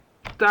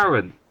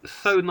Darren,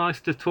 so nice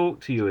to talk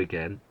to you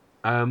again.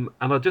 And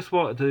I just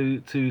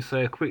wanted to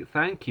say a quick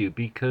thank you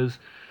because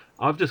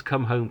I've just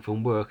come home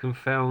from work and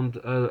found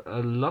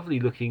a lovely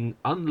looking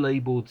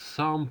unlabelled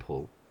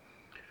sample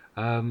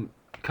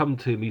come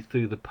to me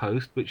through the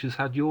post, which has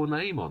had your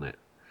name on it.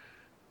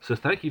 So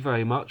thank you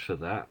very much for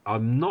that.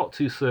 I'm not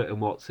too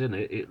certain what's in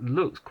it. It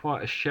looks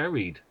quite a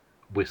sherried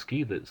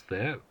whiskey that's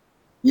there.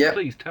 Yeah.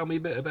 Please tell me a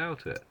bit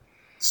about it.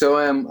 So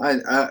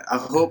I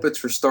hope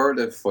it's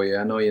restorative for you.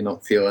 I know you're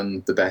not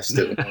feeling the best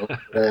at the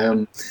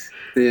moment.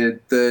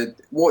 The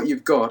what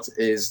you've got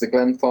is the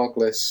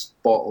Glenfarclas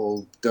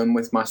bottle done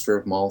with Master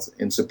of Malt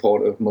in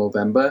support of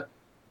Movember.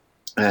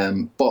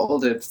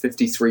 Bottled at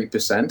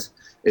 53%.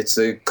 It's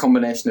a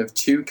combination of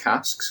 2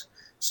 casks.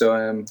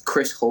 So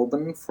Chris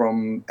Holben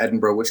from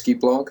Edinburgh Whisky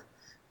Blog,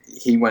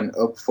 he went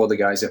up for the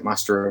guys at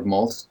Master of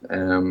Malt,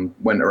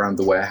 went around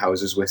the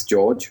warehouses with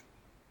George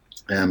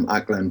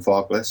at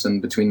Glenfarclas,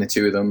 and between the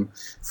two of them,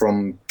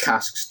 from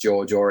casks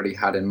George already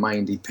had in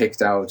mind, he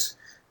picked out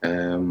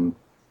the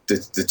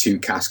 2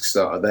 casks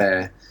that are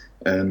there,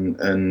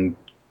 and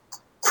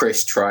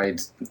Chris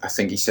tried, I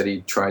think he said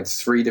he tried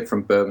 3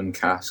 different bourbon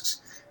casks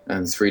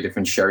and 3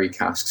 different sherry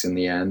casks in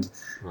the end.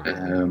 Right.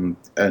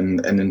 And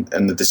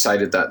they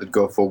decided that they'd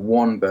go for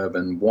 1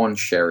 bourbon, 1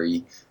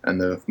 sherry,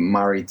 and they've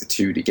married the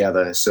 2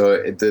 together.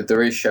 So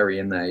there is sherry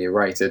in there, you're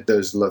right, it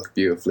does look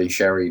beautifully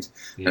sherried.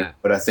 Yeah.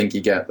 But I think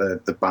you get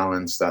the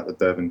balance that the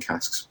bourbon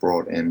casks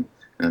brought in.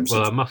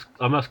 Well,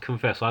 I must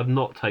confess, I've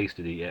not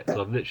tasted it yet, because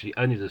I've literally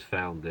only just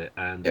found it,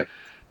 and yep.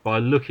 By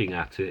looking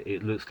at it,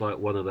 it looks like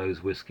one of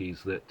those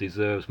whiskies that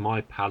deserves my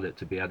palate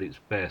to be at its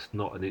best,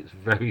 not in its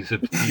very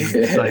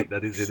subdued state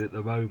that it's in at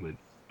the moment.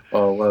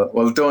 Oh,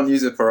 well, don't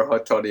use it for a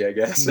hot toddy, I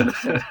guess.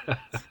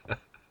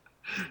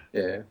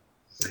 Yeah.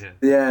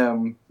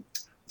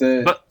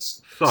 But,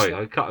 sorry,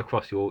 I cut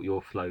across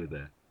your flow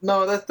there.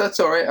 No, that's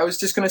all right. I was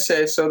just going to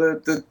say, so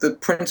the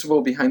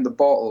principle behind the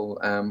bottle,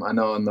 I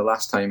know in the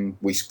last time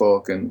we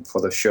spoke and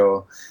for the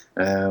show,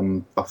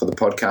 or for the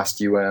podcast,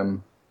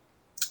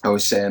 I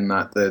was saying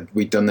that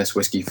we'd done this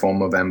whiskey for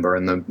Movember,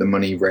 and the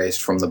money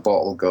raised from the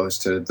bottle goes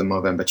to the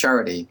Movember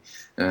charity.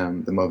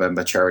 The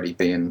Movember charity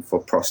being for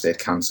prostate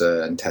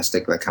cancer and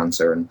testicular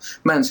cancer and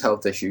men's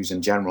health issues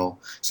in general.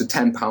 So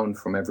 £10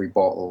 from every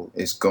bottle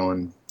is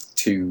going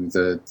to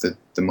the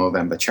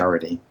Movember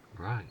charity.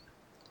 Right.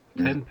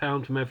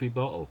 £10 from every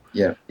bottle.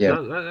 Yeah.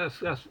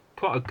 That's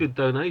quite a good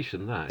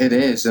donation. It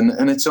is,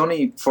 and it's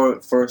only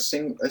for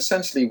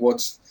essentially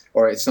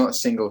or it's not a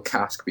single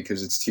cask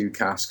because it's 2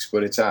 casks,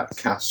 but it's at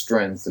cask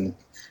strength, and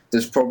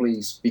there's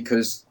probably,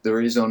 because there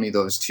is only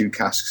those 2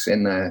 casks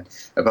in there,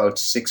 about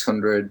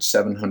 600,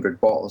 700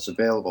 bottles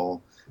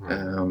available. Right.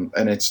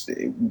 And it's,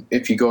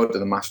 if you go to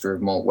the Master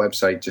of Malt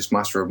website, just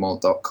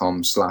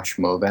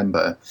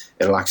masterofmalt.com/Movember,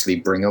 it'll actually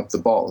bring up the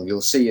bottle.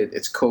 You'll see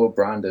it's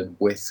co-branded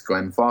with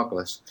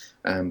Glenfarclas.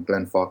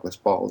 Glenfarclas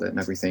bottled it and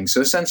everything. So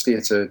essentially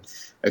it's a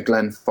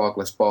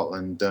Glenfarclas bottle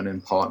and done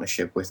in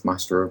partnership with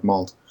Master of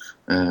Malt.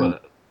 Well,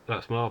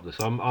 that's marvellous.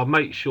 I'll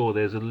make sure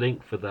there's a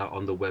link for that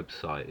on the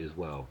website as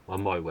well,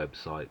 on my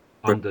website,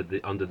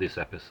 under this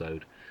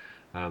episode,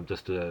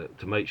 just to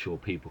make sure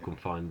people can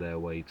find their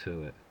way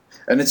to it.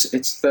 And it's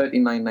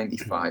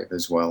 $39.95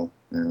 as well.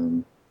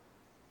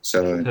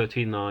 So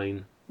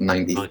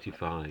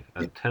 $39.95,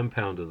 and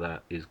 £10 of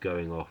that is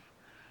going off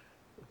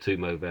to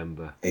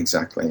Movember.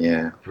 Exactly,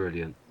 yeah.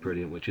 Brilliant,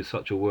 which is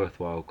such a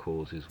worthwhile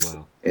cause as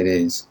well. It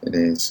is.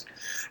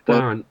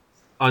 Darren,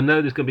 I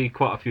know there's going to be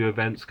quite a few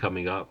events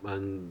coming up,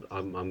 and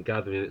I'm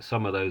gathering that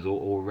some of those are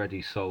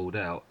already sold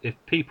out. If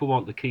people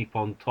want to keep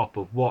on top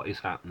of what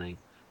is happening,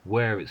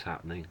 where it's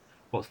happening,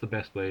 what's the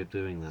best way of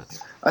doing that?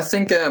 I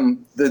think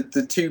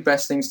the 2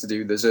 best things to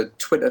do, there's a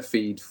Twitter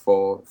feed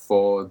for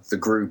the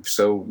group.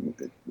 So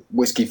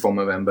Whisky for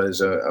Movember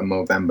is a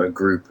Movember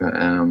group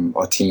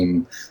or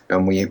team,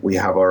 and we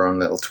have our own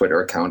little Twitter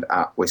account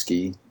at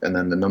Whisky, and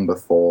then the number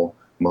 4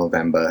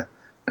 Movember.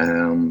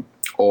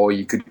 Or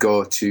you could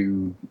go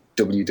to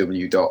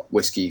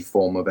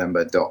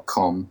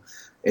www.whiskyformovember.com.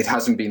 It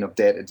hasn't been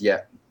updated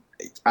yet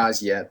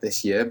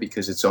this year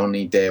because it's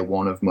only day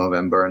 1 of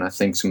Movember, and I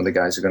think some of the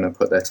guys are going to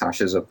put their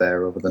tashes up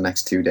there over the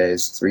next 3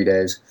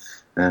 days.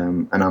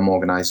 And I'm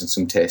organising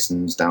some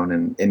tastings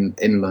down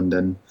in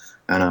London,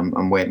 and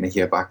I'm waiting to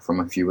hear back from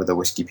a few other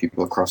whiskey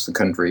people across the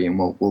country, and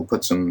we'll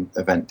put some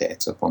event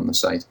dates up on the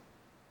site.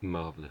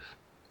 Marvellous.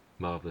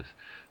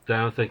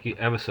 Darren, thank you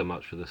ever so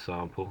much for the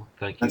sample.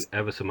 Thank you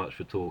ever so much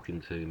for talking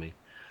to me,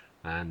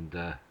 and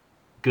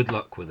good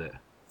luck with it.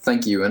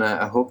 Thank you, and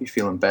I hope you're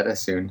feeling better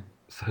soon.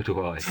 So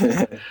do I.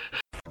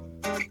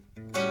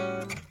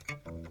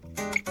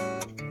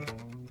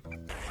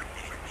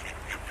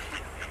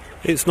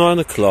 It's 9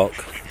 o'clock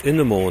in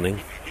the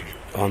morning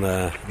on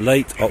a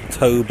late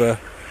October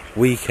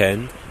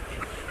weekend.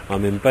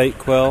 I'm in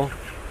Bakewell.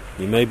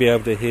 You may be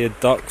able to hear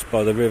ducks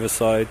by the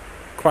riverside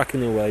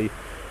quacking away,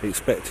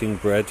 expecting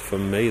bread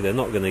from me. They're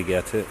not going to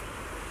get it.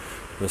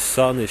 The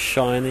sun is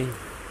shining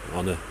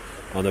on a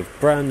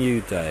brand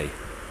new day.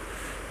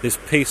 This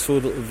peaceful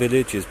little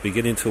village is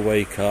beginning to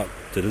wake up.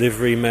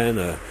 Delivery men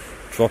are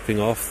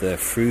dropping off their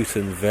fruit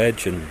and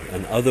veg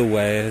and other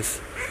wares,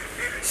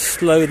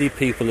 slowly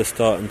people are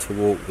starting to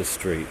walk the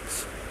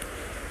streets.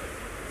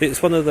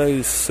 It's one of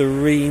those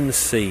serene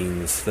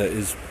scenes that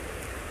is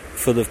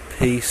full of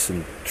peace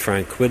and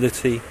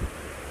tranquility,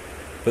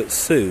 but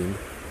soon,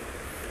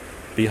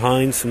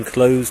 behind some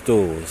closed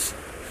doors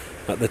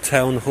at the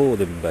town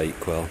hall in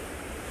Bakewell,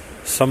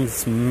 some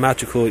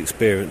magical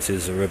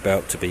experiences are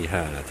about to be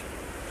had.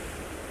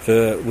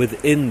 For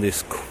within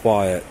this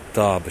quiet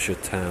Derbyshire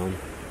town,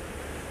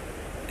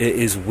 it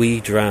is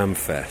Wee Dram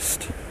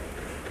Fest,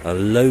 a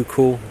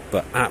local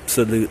but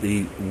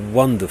absolutely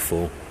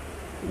wonderful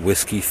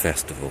whisky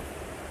festival.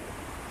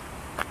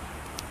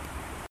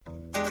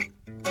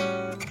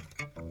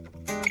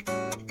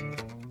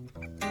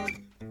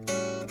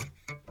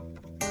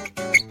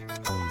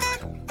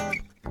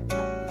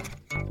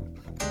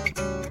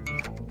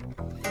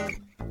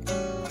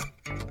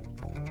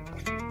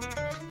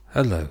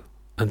 Hello,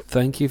 and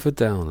thank you for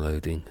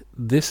downloading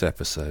this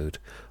episode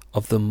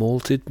of the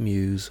Malted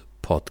Muse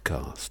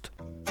podcast.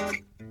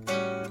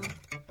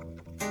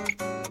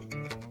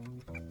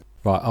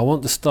 Right, I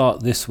want to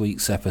start this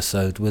week's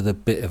episode with a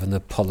bit of an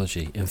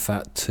apology. In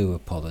fact, two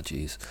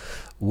apologies.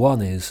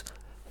 One is,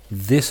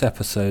 this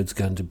episode's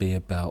going to be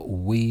about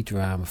Wee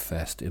Dram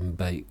Fest in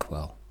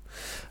Bakewell.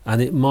 And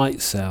it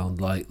might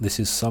sound like this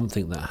is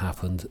something that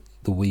happened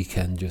the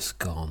weekend just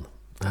gone.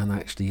 And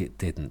actually it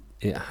didn't.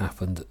 It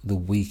happened the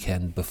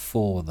weekend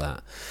before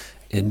that.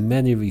 In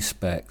many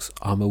respects,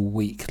 I'm a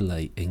week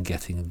late in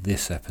getting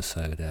this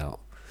episode out.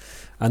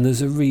 And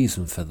there's a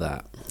reason for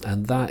that.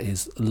 And that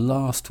is,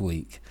 last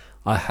week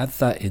I had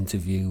that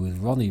interview with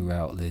Ronnie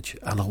Routledge,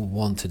 and I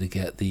wanted to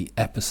get the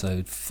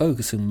episode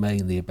focusing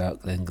mainly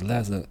about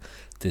Glenfarclas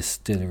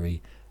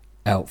Distillery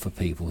out for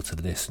people to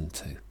listen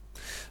to.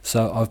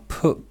 So I've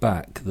put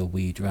back the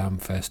Wee Dram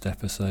Fest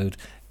episode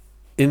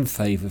in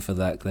favour for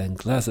that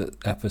Glenfarclas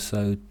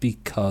episode,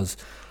 because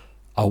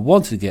I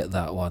wanted to get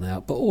that one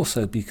out, but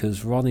also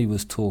because Ronnie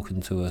was talking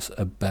to us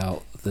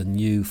about the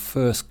new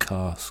first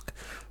cask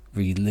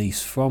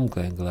release from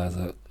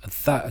Glenfarclas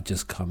that had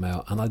just come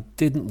out, and I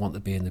didn't want to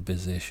be in a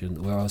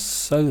position where I was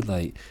so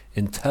late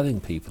in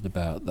telling people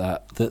about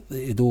that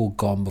it had all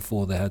gone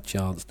before they had a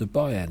chance to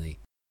buy any.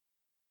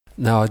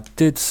 Now, I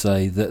did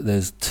say that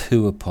there's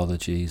two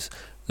apologies.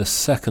 The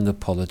second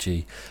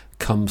apology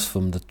comes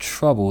from the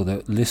trouble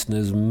that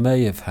listeners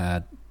may have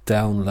had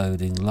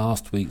downloading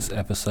last week's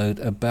episode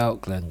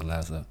about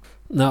Glenfarclas.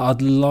 Now,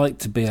 I'd like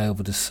to be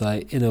able to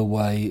say, in a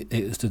way,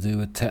 it was to do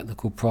with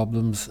technical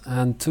problems,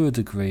 and to a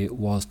degree it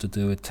was to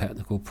do with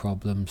technical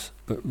problems,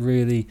 but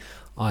really,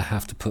 I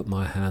have to put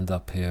my hand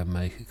up here and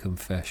make a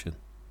confession.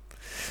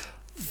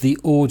 The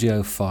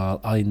audio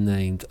file I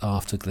named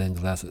after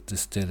Glenfarclas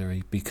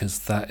Distillery because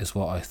that is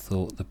what I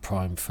thought the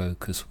prime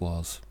focus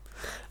was.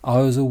 I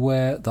was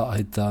aware that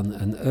I'd done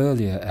an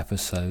earlier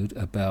episode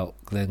about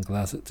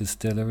Glenfarclas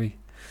Distillery.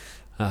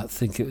 I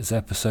think it was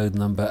episode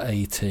number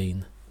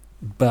 18.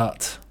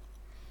 But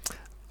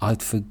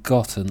I'd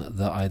forgotten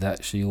that I'd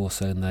actually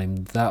also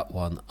named that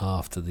one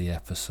after the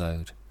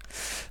episode.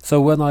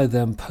 So when I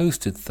then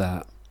posted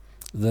that,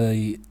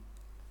 the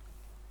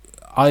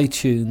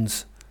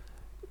iTunes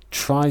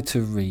tried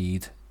to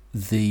read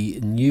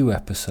the new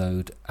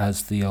episode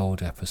as the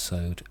old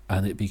episode,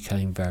 and it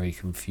became very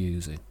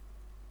confusing.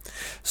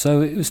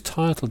 So it was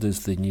titled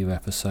as the new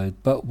episode,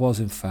 but was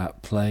in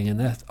fact playing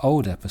an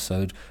old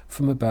episode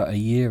from about a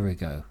year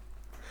ago.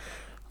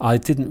 I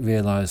didn't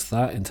realise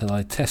that until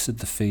I tested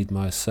the feed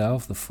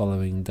myself the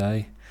following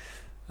day,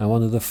 and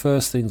one of the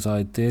first things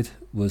I did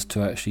was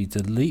to actually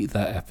delete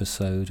that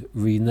episode,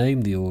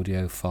 rename the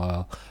audio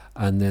file,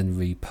 and then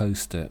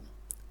repost it.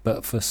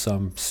 But for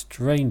some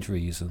strange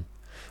reason,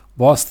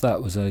 whilst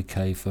that was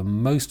okay for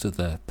most of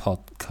the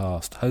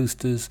podcast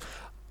hosters,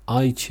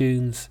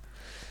 iTunes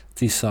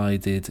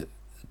decided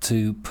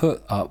to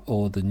put up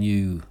all the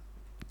new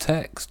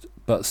text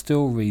but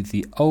still read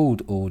the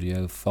old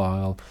audio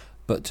file,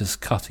 but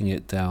just cutting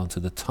it down to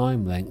the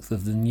time length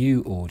of the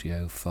new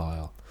audio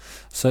file.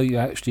 So you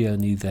actually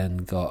only then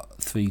got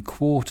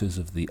 3/4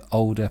 of the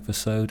old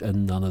episode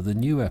and none of the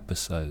new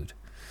episode.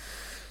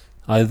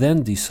 I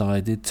then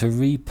decided to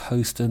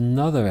repost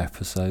another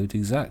episode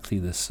exactly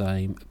the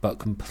same but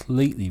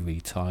completely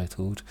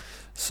retitled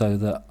so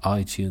that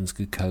iTunes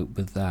could cope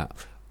with that,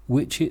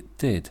 which it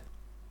did.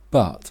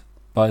 But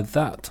by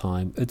that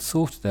time it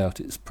sorted out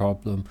its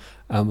problem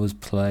and was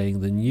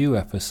playing the new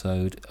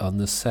episode on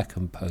the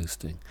second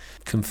posting.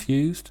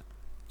 Confused?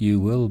 You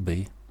will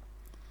be.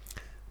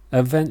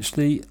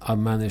 Eventually I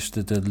managed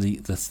to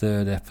delete the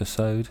third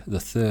episode,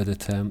 the third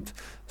attempt,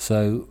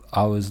 so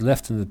I was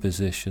left in the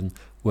position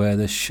where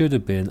there should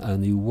have been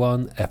only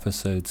one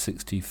episode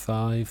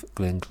 65,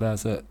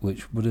 Glenfarclas,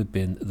 which would have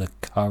been the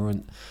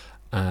current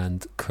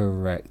and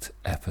correct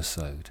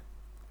episode.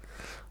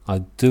 I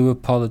do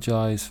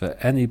apologise for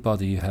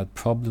anybody who had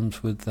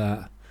problems with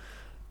that.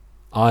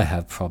 I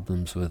had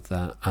problems with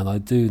that, and I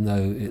do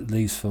know at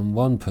least from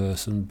one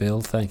person,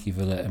 Bill, thank you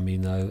for letting me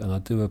know, and I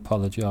do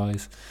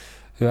apologise,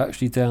 who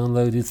actually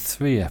downloaded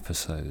 3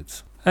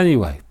 episodes.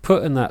 Anyway,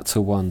 putting that to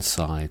one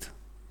side,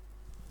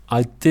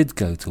 I did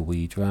go to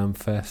Wee Dram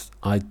Fest.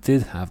 I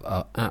did have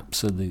an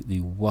absolutely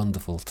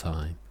wonderful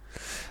time.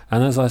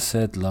 And as I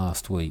said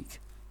last week,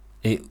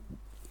 it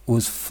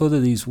was full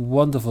of these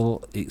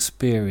wonderful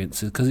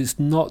experiences, because it's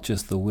not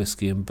just the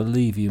whiskey, and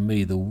believe you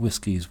me, the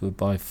whiskies were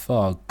by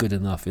far good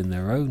enough in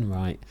their own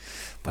right,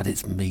 but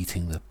it's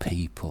meeting the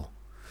people.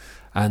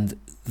 And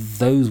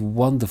those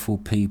wonderful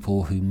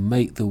people who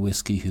make the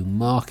whiskey, who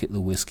market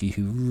the whiskey,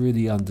 who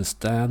really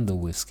understand the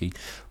whiskey,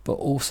 but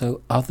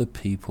also other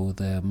people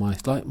there,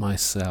 like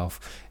myself,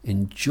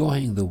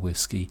 enjoying the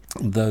whiskey,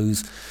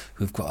 those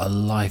who've got a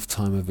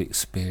lifetime of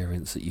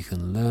experience that you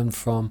can learn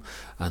from,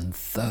 and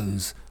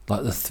those,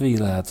 like the three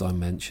lads I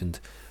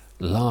mentioned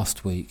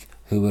last week,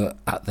 who were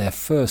at their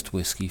first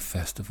whiskey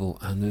festival,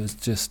 and it was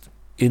just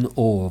in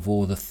awe of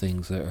all the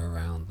things that are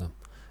around them.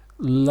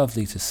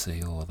 Lovely to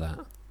see all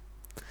that.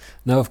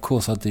 Now, of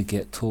course, I did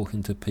get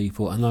talking to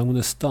people, and I'm going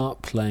to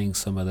start playing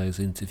some of those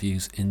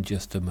interviews in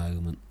just a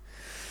moment.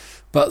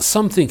 But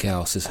something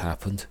else has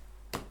happened,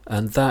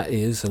 and that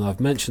is, and I've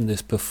mentioned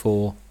this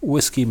before,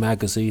 Whisky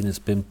Magazine has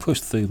been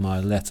pushed through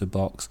my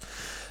letterbox,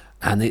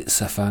 and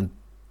it's a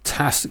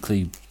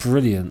fantastically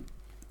brilliant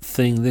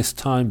thing this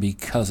time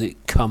because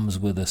it comes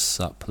with a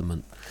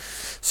supplement.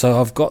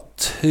 So I've got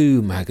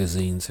two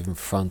magazines in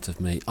front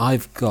of me.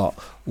 I've got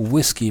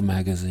Whisky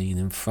Magazine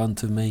in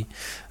front of me,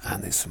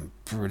 and there's some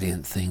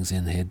brilliant things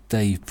in here.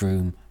 Dave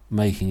Broom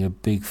making a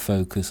big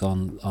focus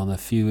on a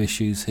few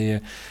issues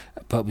here,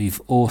 but we've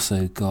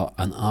also got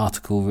an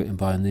article written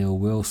by Neil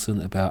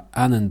Wilson about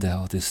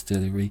Annandale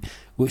Distillery,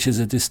 which is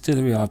a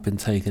distillery I've been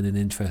taking an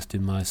interest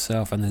in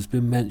myself and has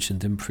been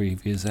mentioned in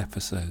previous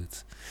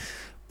episodes.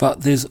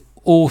 But there's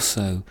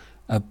also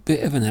a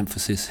bit of an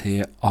emphasis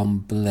here on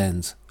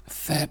blends.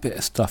 Fair bit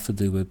of stuff to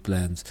do with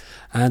blends.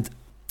 And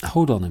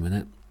hold on a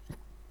minute,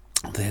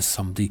 there's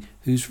somebody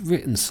who's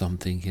written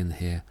something in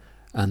here,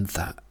 and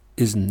that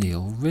is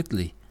Neil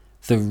Ridley,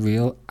 the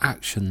real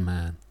action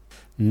man.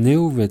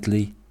 Neil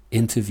Ridley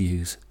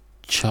interviews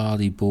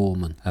Charlie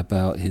Borman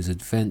about his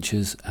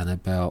adventures and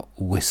about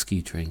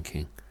whiskey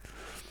drinking.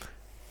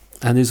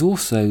 And there's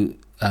also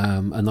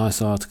a nice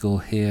article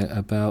here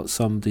about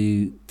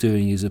somebody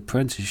doing his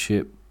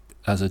apprenticeship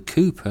as a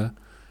cooper,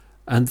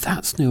 and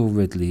that's Neil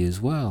Ridley as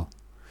well.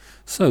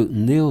 So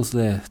Neil's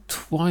there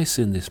twice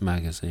in this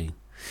magazine.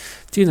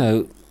 Do you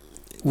know,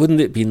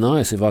 wouldn't it be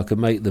nice if I could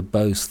make the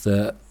boast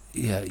that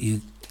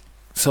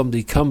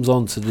somebody comes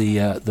onto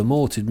the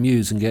Malted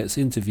Muse and gets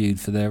interviewed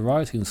for their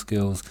writing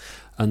skills,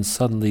 and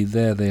suddenly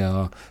there they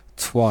are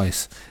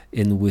twice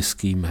in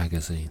Whisky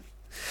Magazine.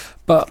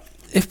 But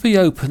if we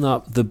open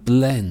up the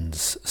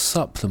blends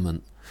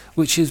supplement,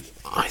 which is,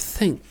 I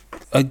think,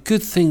 a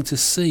good thing to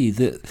see,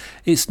 that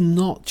it's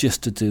not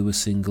just to do with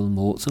single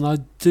malts, and I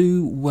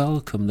do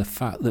welcome the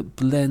fact that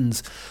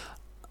blends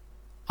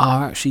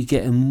are actually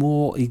getting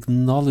more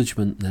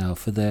acknowledgement now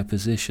for their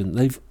position.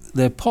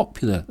 They're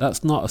popular,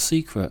 that's not a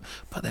secret,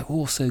 but they're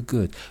also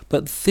good.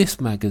 But this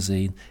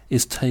magazine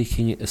is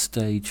taking it a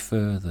stage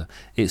further.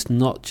 It's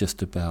not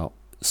just about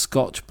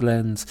Scotch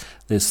blends.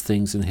 There's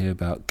things in here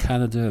about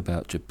Canada,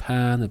 about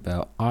Japan,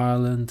 about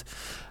Ireland,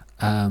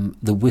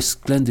 the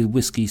blended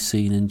whiskey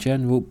scene in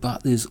general,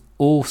 but there's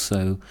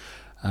also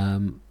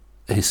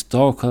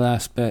historical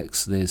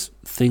aspects, there's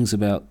things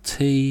about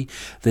tea,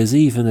 there's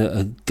even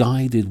a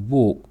guided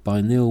walk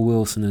by Neil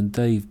Wilson and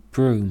Dave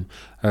Broom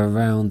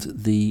around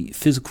the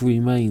physical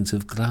remains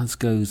of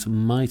Glasgow's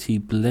mighty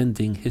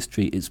blending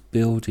history, its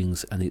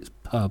buildings and its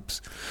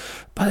pubs.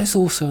 But there's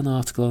also an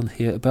article on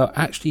here about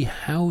actually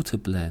how to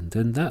blend,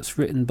 and that's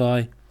written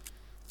by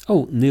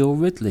Neil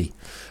Ridley.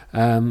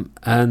 And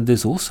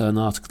there's also an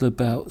article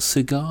about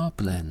cigar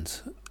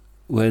blends,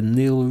 where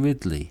Neil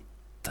Ridley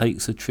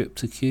takes a trip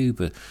to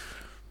Cuba.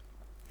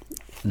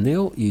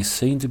 Neil, you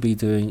seem to be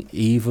doing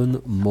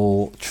even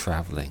more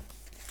travelling,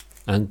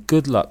 and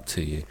good luck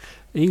to you,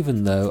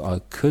 even though I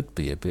could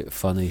be a bit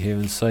funny here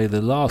and say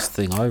the last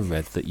thing I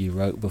read that you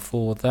wrote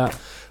before that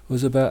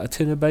was about a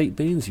tin of baked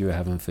beans you were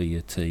having for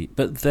your tea.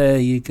 But there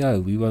you go,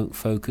 we won't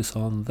focus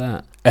on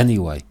that.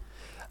 Anyway,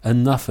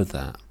 enough of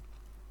that.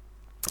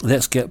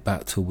 Let's get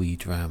back to Wee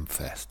Dram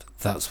Fest.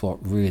 That's what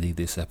really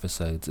this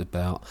episode's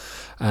about.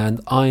 And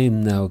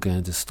I'm now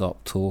going to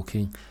stop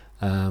talking,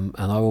 and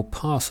I will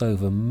pass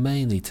over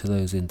mainly to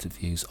those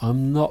interviews.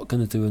 I'm not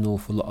going to do an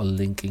awful lot of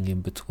linking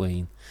in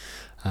between,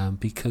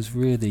 because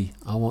really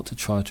I want to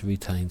try to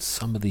retain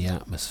some of the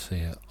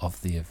atmosphere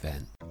of the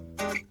event.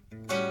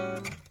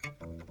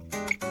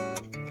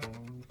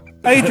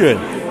 Adrian,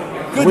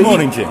 good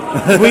morning, Jim.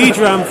 Wee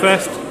Dram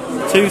Fest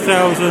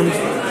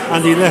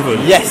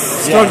 2011. Yes.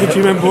 Struggling to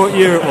remember what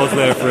year it was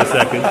there for a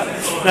second.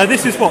 Now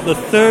this is what, the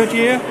third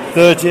year?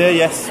 Third year,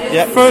 yes.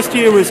 Yeah. First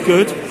year was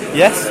good.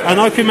 Yes. And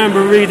I can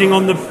remember reading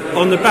on the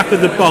back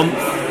of the bump,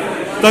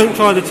 don't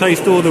try to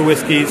taste all the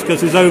whiskies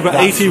because there's over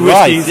 80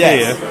 whiskies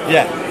here.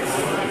 Yeah.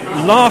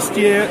 last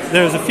year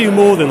there was a few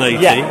more than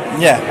 80.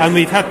 Yeah. And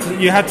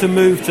you had to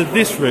move to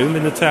this room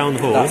in the town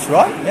hall. That's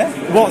right, yeah.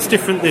 What's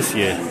different this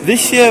year?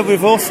 This year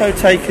we've also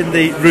taken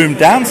the room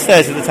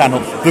downstairs at the town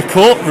hall, the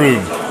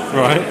courtroom.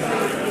 Right.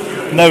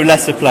 No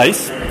less a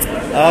place,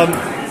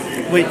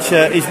 which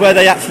is where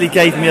they actually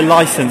gave me a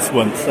licence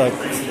once. So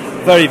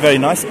very, very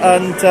nice.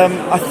 And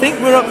I think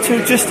we're up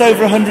to just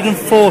over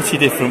 140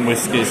 different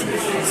whiskies.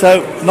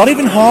 So not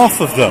even half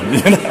of them.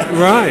 You know?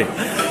 Right.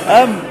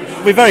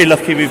 We're very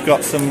lucky. We've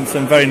got some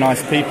very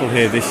nice people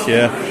here this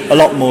year. A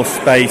lot more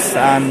space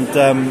and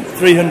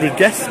 300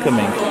 guests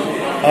coming.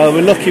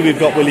 We're lucky. We've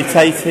got Willie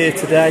Tate here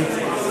today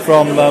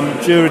from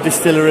Jura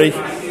Distillery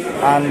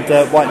and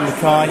White and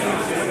Mackay.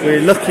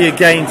 We're lucky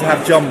again to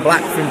have John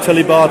Black from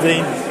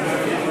Tullibardine,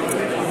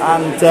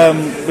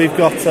 and we've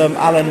got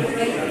Alan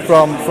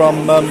from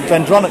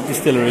Glendronach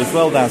Distillery as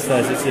well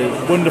downstairs. It's a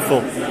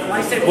wonderful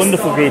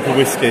group of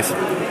whiskies.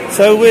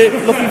 So we're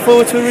looking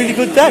forward to a really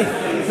good day.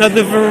 Now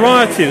the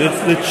variety,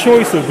 the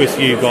choice of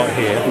whisky you got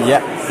here,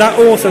 that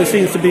also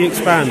seems to be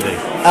expanding.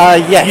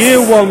 Yes. Year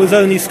one was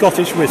only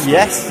Scottish whisky.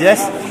 Yes.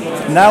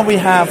 Now we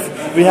have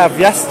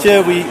last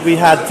year we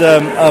had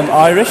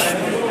Irish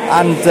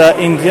and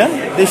Indian.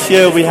 This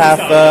year we have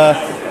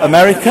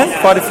American,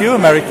 quite a few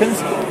Americans.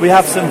 We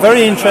have some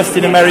very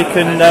interesting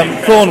American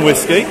corn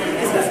whisky.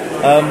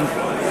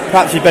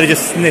 Perhaps you better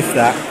just sniff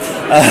that.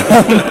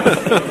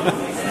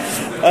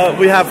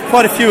 We have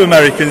quite a few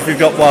Americans. We've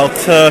got Wild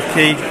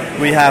Turkey.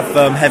 We have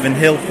Heaven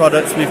Hill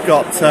products. We've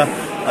got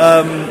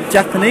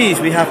Japanese.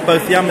 We have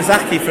both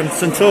Yamazaki from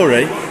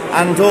Suntory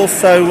and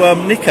also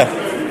Nikka.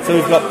 So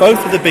we've got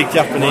both of the big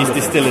Japanese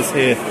distillers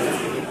here,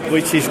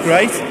 which is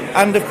great.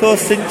 And of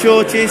course St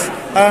George's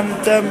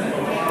and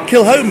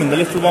Kilhoman, the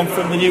little one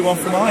from the new one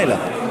from Islay.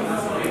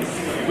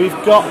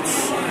 We've got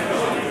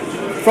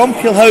from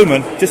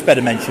Kilhoman, just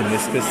better mention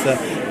this because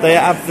they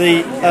have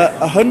the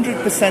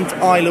 100%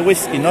 Islay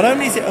whiskey. Not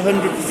only is it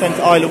 100%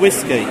 Islay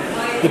whiskey,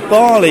 the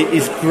barley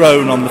is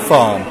grown on the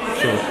farm.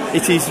 Sure.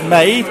 It is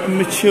made and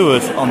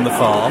matured on the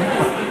farm.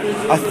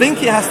 I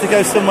think it has to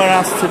go somewhere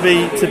else to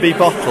be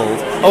bottled.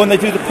 Oh, and they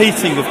do the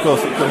peating, of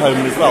course, at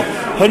Kilhoman as well.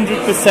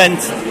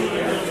 100%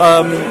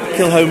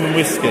 Kilhoman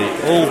whiskey,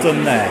 all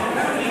done there,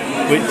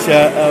 which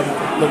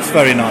looks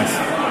very nice.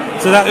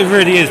 So that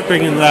really is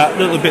bringing that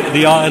little bit of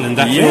the island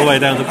actually all the way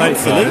down to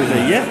Bakeside.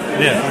 Absolutely, yeah.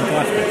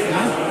 Fantastic.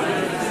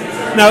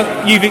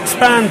 Now, you've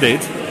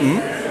expanded.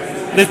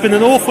 There's been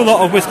an awful lot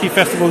of whisky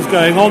festivals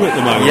going on at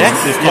the moment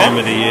this time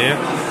of the year.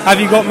 Have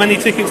you got many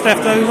tickets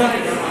left over?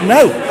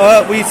 No,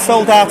 we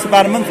sold out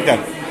about a month ago,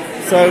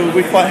 so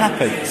we're quite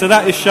happy. So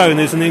that is shown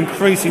there's an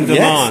increasing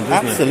demand, isn't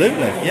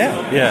absolutely, it?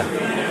 yeah.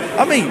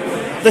 I mean,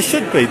 there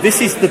should be. This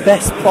is the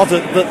best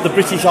product that the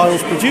British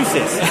Isles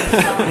produces,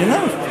 you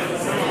know.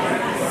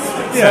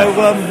 Yeah.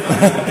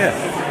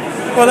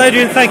 So, Well,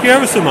 Adrian, thank you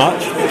ever so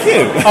much. Thank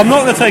you. I'm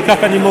not going to take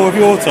up any more of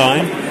your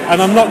time,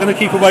 and I'm not going to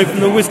keep away from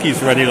the whiskies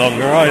for any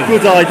longer either.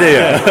 Good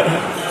idea.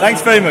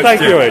 Thanks very much.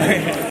 Thank you,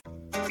 Adrian.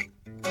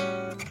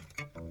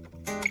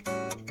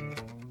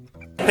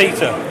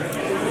 Peter,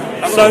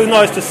 so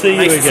nice to see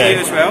you again. Nice to see you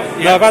as well.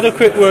 Yeah. Now, I've had a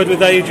quick word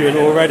with Adrian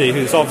already,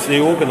 who's obviously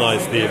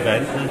organised the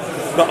event,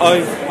 but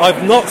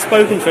I've not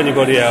spoken to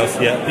anybody else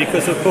yet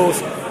because, of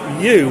course,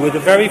 you were the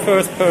very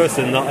first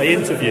person that I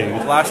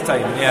interviewed Last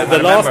time, yeah.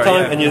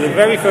 And you're the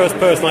very first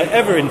person I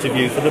ever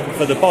interviewed for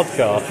the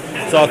podcast.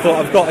 So I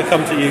thought I've got to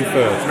come to you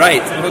first.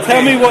 Right. Okay.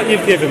 Tell me what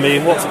you've given me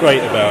and what's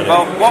great about it.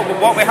 Well,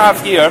 what we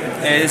have here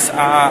is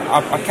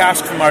a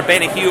cask from our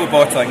Benihio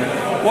bottling.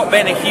 What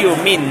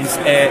Benihio means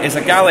is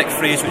a Gaelic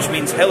phrase which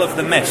means Hill of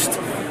the Mist.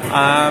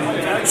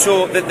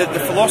 So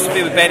the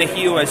philosophy with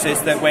Benihio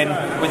is that when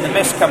the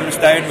mist comes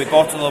down, we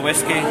bottle a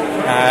whiskey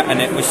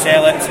and we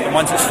sell it. And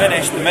once it's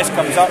finished, the mist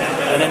comes up,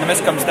 and then the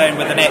mist comes down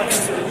with the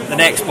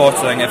next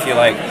bottling, if you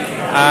like.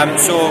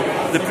 So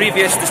the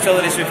previous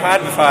distilleries we've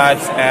had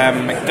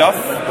Macduff,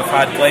 we've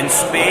had Glen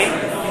Spey,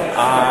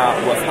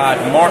 we've had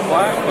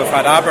Mortlach, we've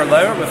had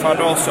Aberlour, we've had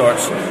all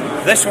sorts.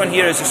 This one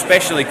here is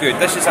especially good.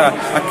 This is a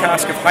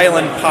cask of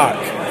Highland Park.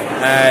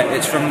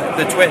 It's from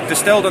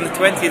distilled on the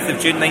 20th of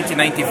June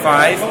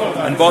 1995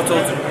 and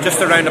bottled just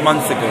around a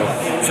month ago.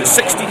 So it's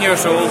 16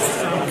 years old,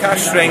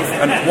 cask strength,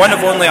 and one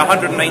of only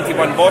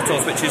 191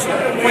 bottles, which is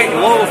quite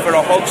low for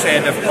a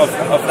hogshead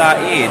of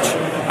that age.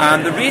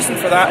 And the reason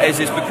for that is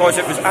because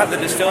it was at the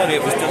distillery,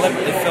 it was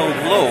deliberately filled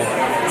low,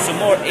 so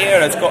more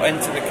air has got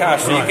into the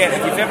cask. So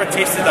if you've ever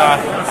tasted a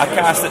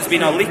cask that's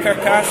been a leaker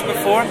cask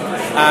before,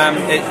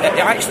 it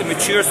actually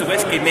matures the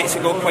whiskey, makes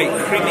it go quite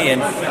creamy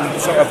and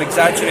sort of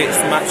exaggerates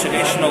the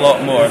maturation a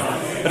lot more.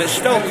 But it's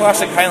still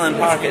classic Highland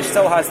Park. It's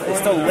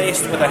still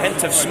laced with a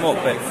hint of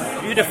smoke, but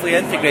beautifully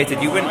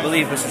integrated. You wouldn't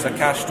believe this is a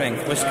cask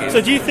strength whiskey.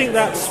 So do you think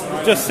that's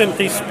just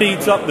simply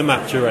speeds up the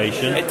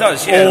maturation? It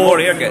does, yeah. The more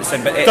air gets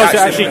in, but does it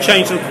actually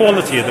change the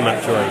quality of the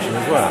maturation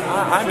as well?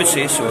 I would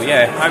say so.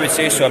 Yeah, I would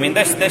say so. I mean,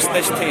 this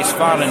tastes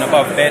far and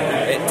above.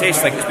 It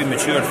tastes like it's been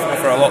matured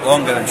for a lot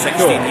longer than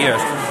 16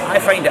 years. I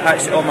find it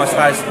actually almost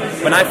has.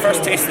 When I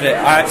first tasted it,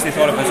 I actually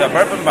thought it was a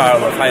bourbon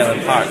barrel of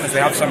Highland Park, because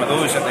we have some of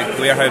those at the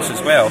warehouse as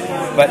well.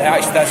 But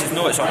actually,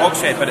 it's a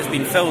hogshead, but it's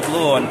been filled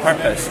low on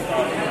purpose.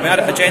 We had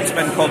a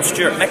gentleman called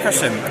Stuart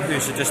Nickerson,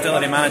 who's a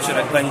distillery manager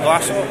at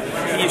Glenfarclas.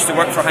 He used to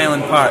work for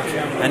Highland Park,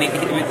 and we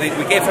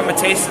gave him a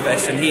taste of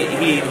this, and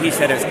he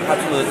said it's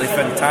absolutely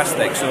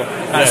fantastic. So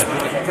that's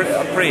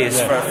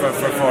praise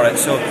for it.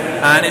 So,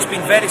 and it's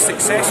been very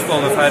successful.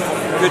 We've had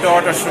good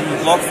orders from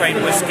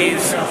Lochfine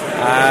Whiskies,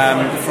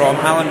 from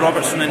Alan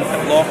Robertson in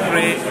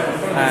Lochray,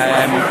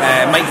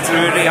 Mike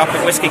Drury up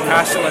at Whisky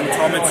Castle in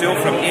Tomato,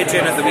 from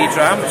Adrian at the Wee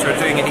Dram, which we're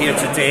doing it here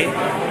today,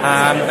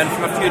 and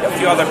from a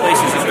few other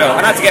places as well.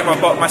 And I had to get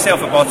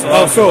myself a bottle.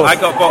 Oh, of course. I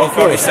got bottle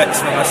 46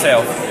 for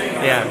myself.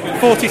 Yeah.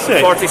 46?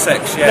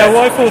 46, yeah. Now,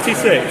 why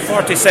 46?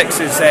 46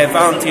 is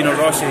Valentino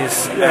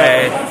Rossi's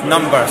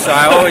number, so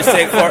I always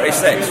take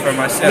 46 for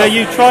myself. Now,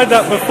 you tried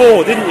that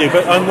before, didn't you?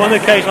 But on one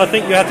occasion, I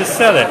think you had to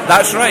sell it.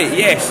 That's right,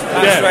 yes.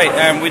 That's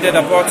right. We did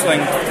a bottling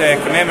to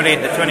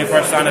commemorate the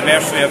 21st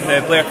anniversary of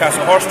the Blair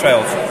Castle Horse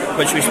Trials,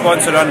 which we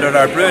sponsored under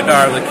our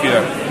Brewdar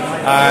liqueur.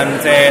 And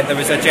there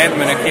was a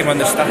gentleman who came on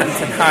the stand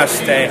and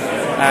asked, and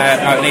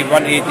he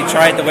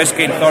tried the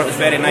whiskey and thought it was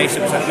very nice.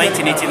 It was a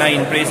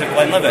 1989 Braes of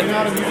Glenlivet,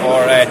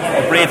 or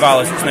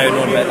Brayval as it's now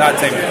known, but at that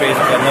time it was Braes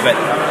of Glenlivet.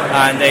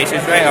 And he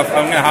says, right,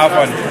 I'm going to have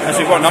one. I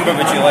said, what number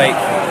would you like?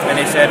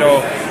 And he said,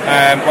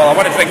 well, I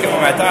want to drink it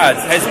for my dad.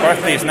 His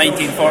birthday is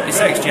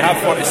 1946. Do you have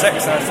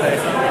 46? I said,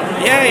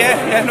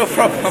 yeah, no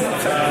problem.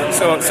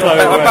 So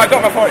I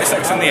got my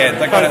 46 in the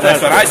end. I got it this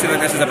one. I actually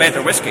think this is a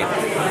better whiskey,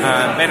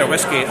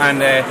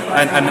 and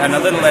a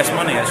little less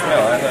money as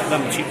well, a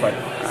little cheaper.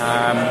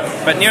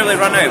 But nearly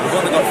run out. We've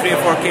only got 3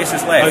 or 4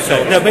 cases left.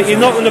 Okay. No, but you're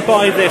not going to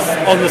buy this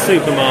on the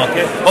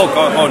supermarket. Oh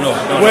God, no.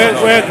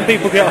 Where can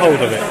people get hold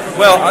of it?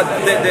 Well,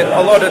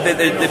 a lot of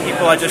the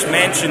people I just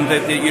mentioned,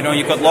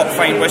 you've got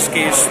Lochfine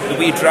Whiskies, the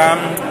Wee Dram,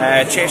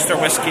 Chester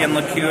Whisky and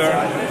Liqueur,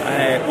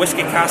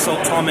 Whisky Castle,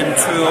 Tom and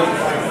Tool.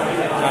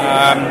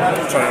 I'm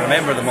trying to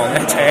remember them all.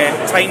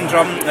 Tyne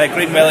Drum,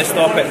 Greenwelly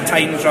Stop at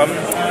Tyne Drum,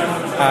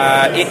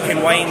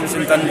 Aitken Wines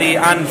in Dundee,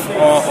 and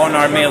on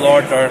our mail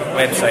order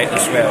website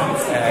as well.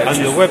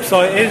 And your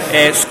website is?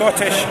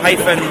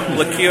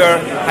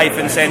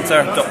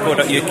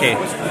 Scottish-liqueur-centre.co.uk,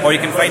 or you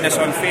can find us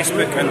on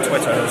Facebook and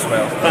Twitter as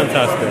well.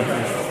 Fantastic.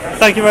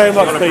 Thank you very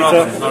much, Peter.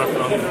 Not a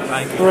problem.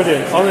 Thank you.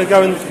 Brilliant. I'm going to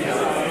go and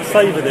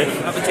savour this.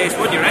 Have a taste.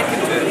 What do you reckon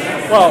to it?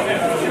 Well,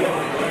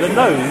 the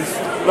nose,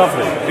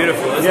 lovely.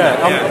 Beautiful, isn't it?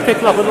 I'm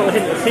picking up a little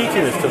hint of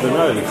peatiness to the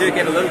nose. You do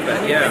get a little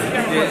bit, yeah.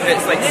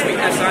 It's like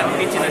sweetness and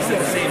peatiness at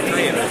the same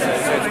time. So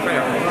it's quite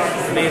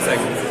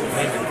amazing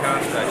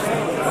cast,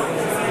 actually.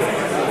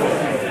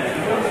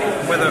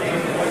 With a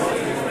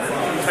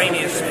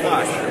tiniest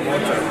splash of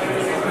water.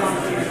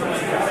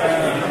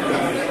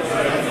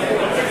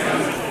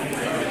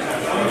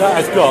 That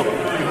has got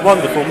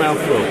wonderful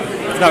mouthfeel.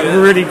 That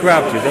really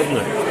grabs you, doesn't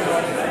it?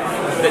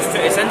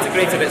 It's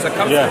integrated, it's a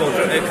comfortable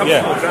dram,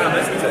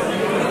 isn't it?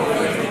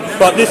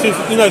 But this is,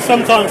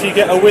 sometimes you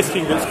get a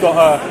whiskey that's got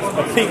a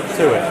peak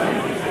to it,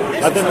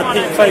 and then the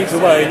peak fades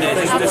away and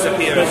it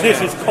disappears. But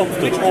this is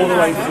constant all the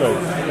way through.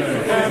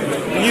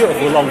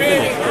 Beautiful long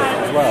finish to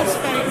it as well.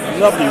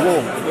 Lovely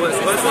warm. Well,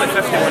 it's only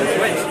 51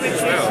 quid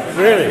as well.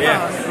 Really?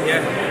 Yeah.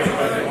 Yeah,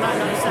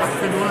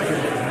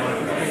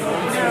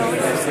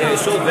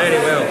 it's sold very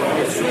well.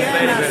 It's sold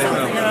very well.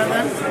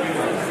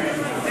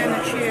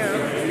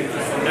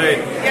 Now,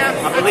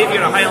 I believe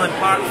you're a Highland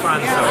Park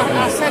fan, so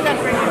I said I'd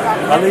bring it back.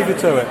 I'll leave you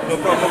to it. No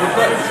problem. We've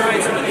got to try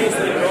some of these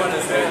later on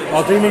as well.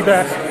 I'll do my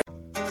best.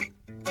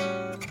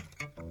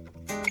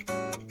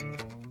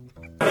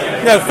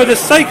 Now, for the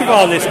sake of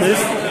our listeners,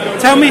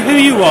 tell me who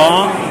you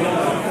are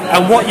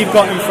and what you've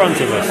got in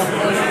front of us.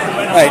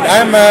 Right,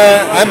 I'm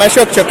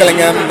Ashok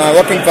Chokalingham,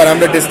 working for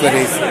Amrit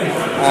Distilleries,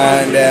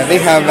 and we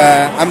have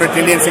Amrit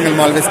Indian Single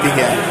Malt Whisky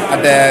here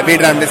at the Wee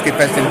Dram Whisky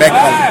Fest in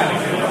Beckford.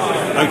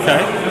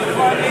 Okay.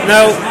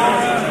 Now,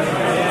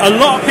 a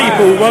lot of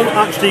people won't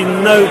actually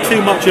know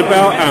too much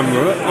about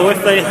Amrit, or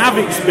if they have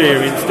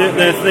experienced it,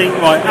 they'll think,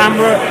 right,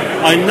 Amrit,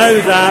 I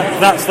know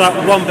that's that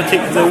one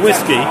particular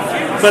whiskey,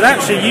 but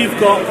actually you've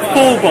got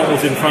 4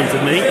 bottles in front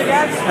of me,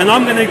 and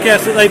I'm going to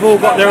guess that they've all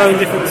got their own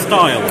different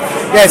styles.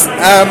 Yes,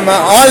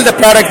 all the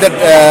product that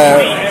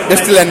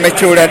distilled and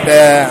matured at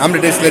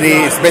Amrit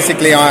Distillery is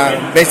basically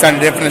based on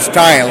different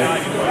style,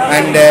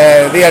 and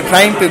we are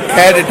trying to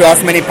cater to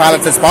as many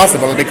palates as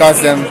possible,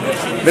 because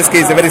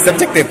whiskey is a very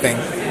subjective thing.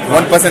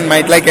 One person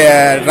might like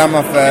a dram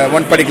of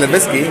one particular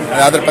whiskey,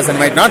 the other person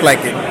might not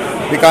like it,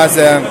 because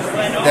the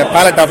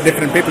palate of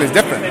different people is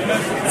different.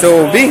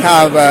 So we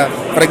have,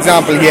 for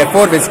example, here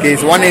 4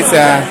 whiskies. One is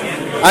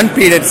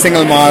unpeated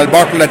single malt,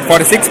 bottled at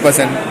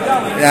 46%.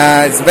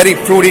 It's very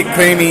fruity,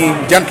 creamy,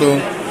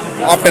 gentle.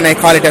 often I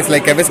call it as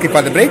like a whiskey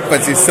for the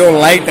breakfast. It's so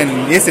light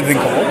and easy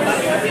drinkable.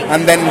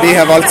 And then we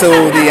have also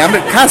the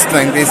Amrit cask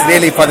strength is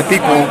really for the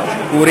people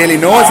who really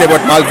knows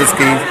about malt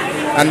whiskey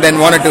and then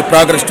wanted to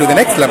progress to the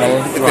next level.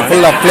 It's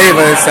full of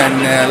flavors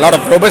and a lot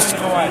of robust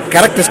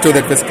characters to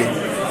that whiskey.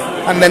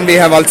 And then we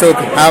have also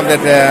have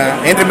that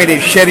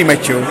intermediate sherry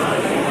mature,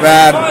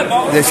 where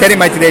the sherry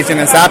maturation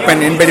has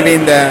happened in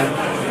between the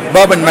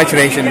bourbon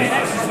maturation.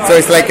 So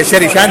it's like a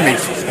sherry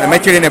sandwich.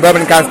 Matured in a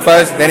bourbon cask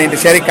first, then into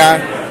sherry cask,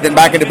 then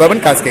back into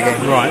bourbon cask again.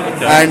 Right.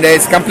 Okay. And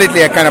it's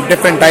completely a kind of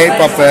different type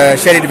of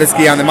sherry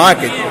whiskey on the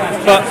market.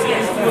 But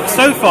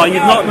so far,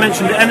 you've not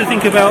mentioned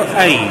anything about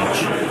age.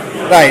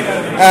 Right.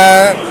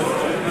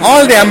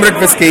 All the Amrit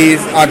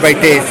whiskies are by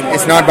taste.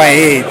 It's not by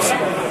age.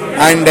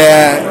 And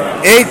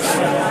age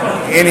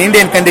in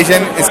Indian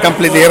condition is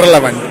completely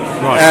irrelevant.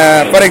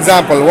 Right. For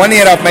example, 1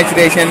 year of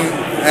maturation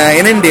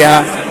in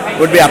India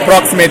would be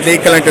approximately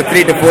equivalent to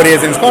 3 to 4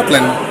 years in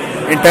Scotland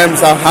in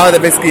terms of how the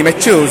whiskey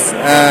matures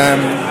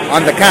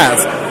on the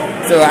cask.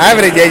 So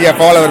average age of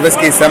all our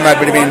whiskey is somewhere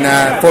between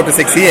 4 to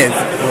 6 years.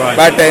 Right.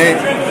 But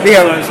we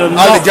have,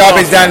 all the job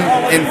is done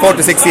in 4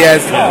 to 6 years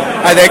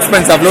at the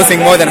expense of losing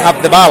more than half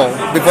the barrel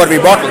before we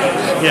bottle.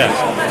 Yes.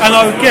 And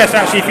I would guess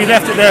actually if you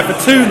left it there for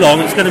too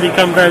long, it's going to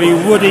become very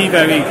woody,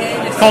 very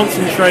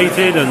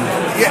concentrated and...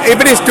 If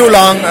it is too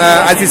long,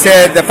 as you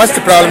said, the first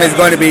problem is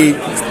going to be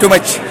too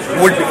much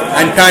wood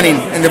and tannin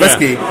in the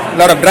whiskey, a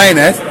lot of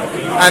dryness.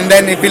 And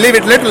then if you leave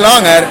it a little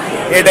longer,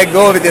 it'll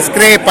go with a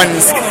scrape and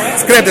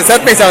scrape the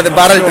surface of the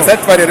barrel to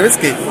search for your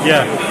whiskey.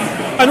 Yeah.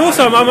 And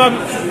also, I'm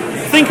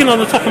thinking on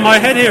the top of my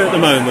head here at the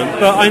moment,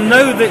 but I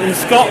know that in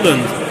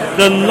Scotland,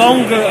 the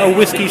longer a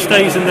whiskey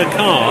stays in the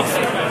cask,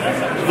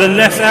 the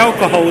less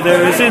alcohol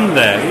there is in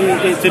there.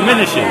 It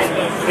diminishes.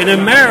 In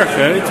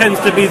America, it tends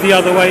to be the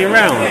other way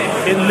around.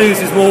 It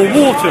loses more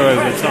water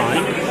over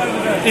time.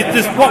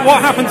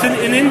 What happens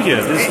in India?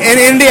 In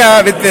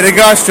India, with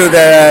regards to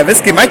the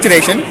whiskey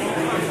maturation,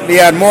 we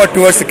are more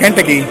towards the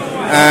Kentucky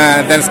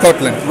than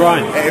Scotland.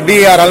 Right.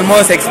 We are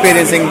almost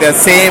experiencing the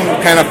same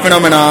kind of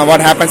phenomena what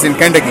happens in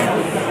Kentucky.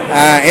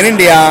 In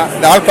India,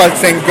 the alcohol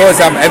strength goes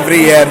up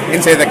every year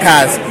inside the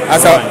cask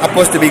as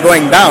opposed to be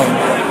going down.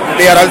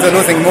 We are also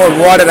losing more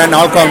water and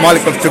alcohol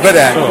molecules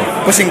together,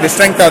 pushing the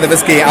strength of the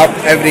whiskey up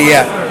every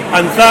year.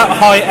 And that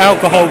high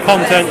alcohol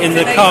content in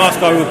the cask,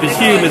 I would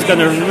presume, is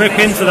going to rip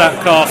into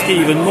that cask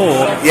even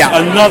more. Yeah.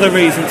 Another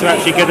reason to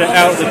actually get it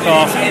out of the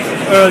cask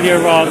earlier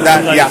rather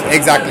than later. Yeah,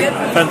 exactly.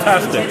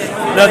 Fantastic.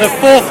 Now the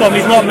fourth one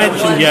we've not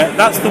mentioned yet.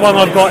 That's the one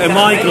I've got in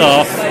my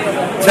glass.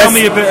 Tell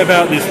me a bit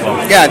about this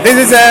one. Yeah, this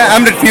is a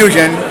Amrit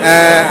Fusion,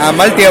 a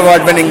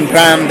multi-award-winning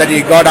dram that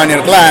you got on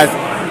your glass.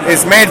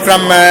 It's made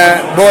from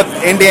both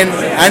Indian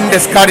and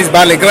Scottish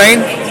barley grain.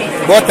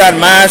 Both are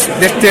mashed,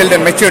 distilled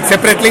and matured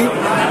separately.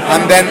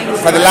 And then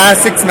for the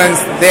last 6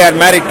 months, they are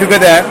married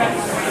together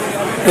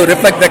to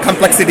reflect the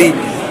complexity.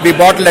 We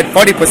bottled at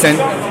 40%.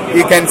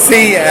 You can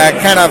see a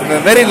kind of a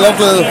very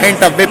little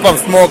hint of whip of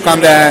smoke on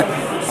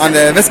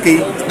the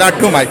whiskey. It's not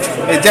too much.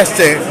 It's just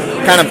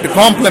kind of to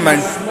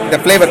complement the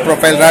flavor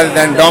profile rather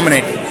than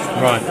dominate.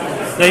 Right.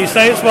 Now you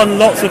say it's won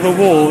lots of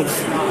awards.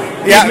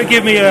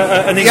 Give me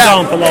an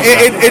example of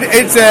that.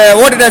 It's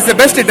voted as the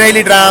best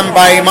daily dram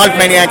by Malt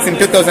Maniacs in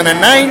 2009,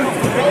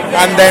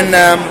 and then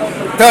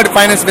third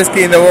finest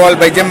whiskey in the world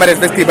by Jim Murray's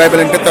Whisky Bible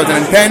in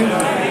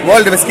 2010,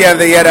 World Whisky of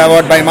the Year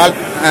award by Malt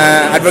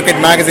Advocate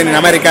magazine in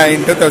America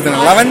in 2011,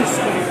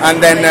 and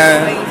then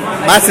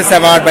Masters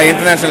Award by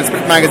International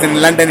Spirit magazine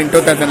in London in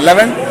 2011,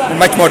 and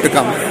much more to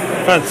come.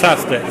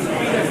 Fantastic.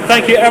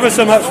 Thank you ever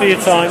so much for your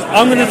time.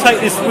 I'm going to take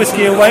this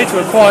whiskey away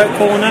to a quiet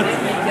corner.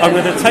 I'm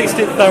going to taste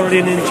it thoroughly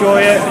and enjoy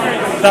it.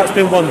 That's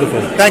been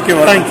wonderful. Thank you.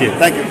 Thank you.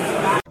 Thank you.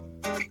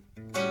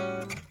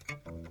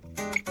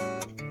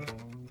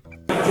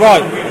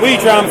 Right, Wee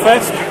Dram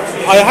Fest.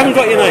 I haven't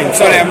got your name.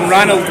 Sorry, I'm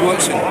Ranald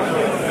Watson.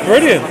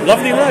 Brilliant,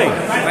 lovely name.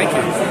 Thank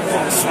you.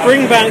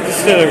 Springbank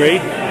Distillery.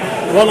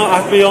 I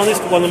have to be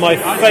honest, one of my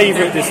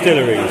favourite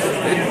distilleries.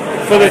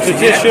 Full of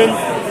tradition,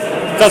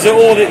 does it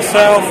all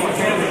itself.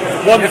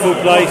 Wonderful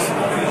place.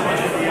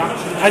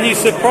 And you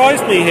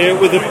surprised me here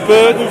with a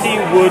burgundy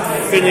wood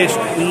finished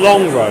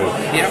long row.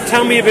 Yep.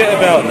 Tell me a bit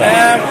about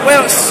that.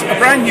 Well, it's a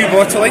brand new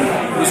bottling.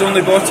 It was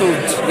only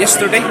bottled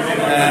yesterday.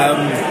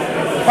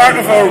 Part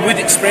of our wood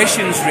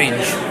expressions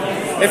range.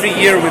 Every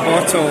year we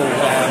bottle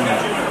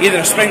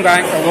either a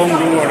Springbank, a long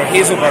row or a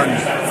Hazelburn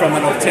from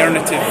an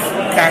alternative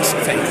cask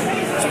type.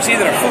 So it's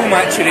either a full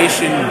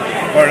maturation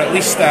or at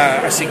least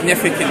a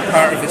significant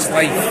part of its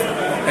life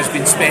has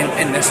been spent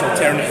in this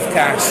alternative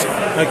cask.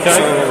 Okay.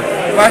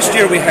 So last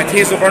year we had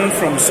Hazelburn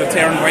from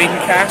Sauterne wine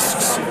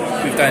casks.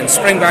 We've done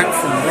Springbank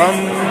from rum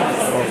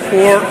or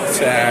port.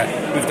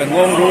 We've done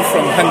Long Row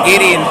from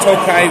Hungarian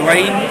Tokai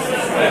wine.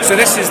 So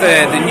this is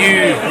the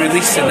new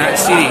release in that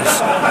series.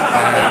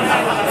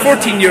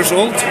 14 years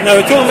old.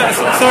 No, we're talking about,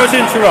 sorry to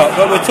interrupt,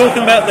 but we're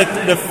talking about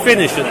the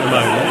finish at the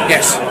moment.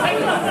 Yes.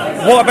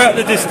 What about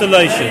the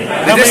distillation?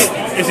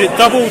 Is it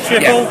double,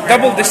 triple? Yeah,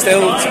 double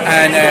distilled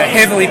and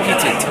heavily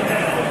peated.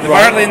 The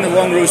barley in the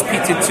long row is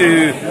peated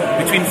to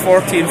between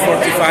 40 and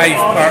 45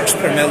 parts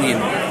per million.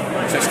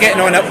 So it's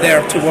getting on up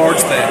there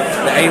towards the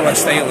Islay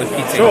style of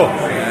peating. Sure.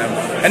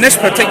 And this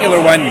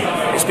particular one,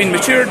 it's been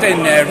matured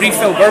in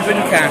refill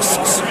bourbon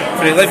casks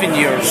for 11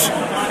 years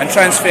and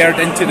transferred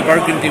into the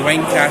Burgundy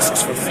wine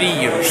casks for 3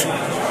 years.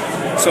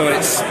 So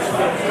it's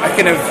a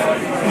kind of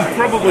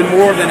probably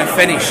more than a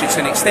finish. It's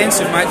an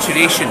extensive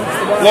maturation,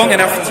 long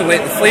enough to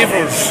let the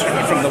flavours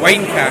from the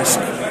wine cask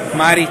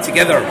marry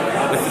together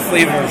with the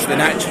flavours, the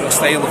natural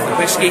style of the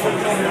whisky,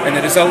 and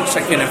the results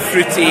are kind of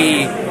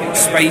fruity,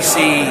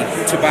 spicy,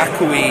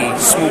 tobacco-y,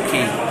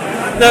 smoky.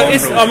 Now,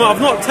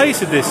 I've not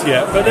tasted this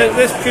yet, but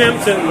let's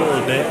preempt it a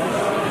little bit.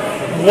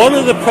 One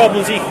of the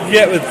problems you can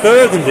get with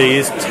Burgundy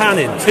is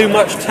tannin, too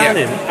much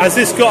tannin. Yeah. Has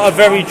this got a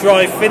very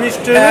dry finish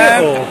to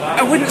it? Or?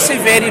 I wouldn't say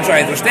very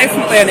dry. There's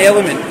definitely an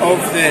element of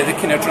the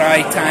kind of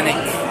dry tannic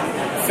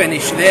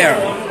finish there.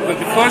 But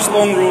because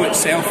Long Row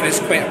itself is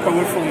quite a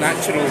powerful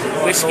natural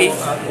whisky,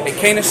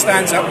 it kind of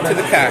stands up to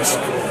the cask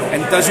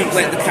and doesn't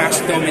let the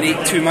cask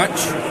dominate too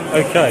much.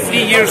 Okay.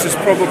 3 years has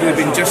probably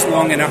been just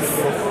long enough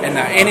in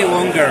that. Any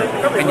longer,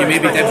 and you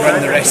maybe did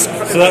run the risk.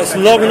 So that's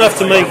long enough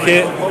to make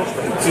it,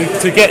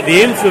 to get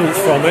the influence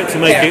from it, to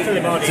make it,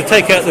 to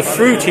take out the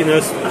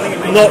fruitiness,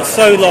 not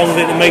so long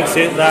that it makes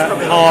it that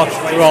harsh,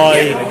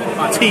 dry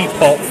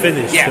teapot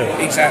finish. Yeah,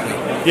 exactly.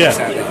 Yeah,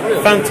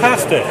 exactly.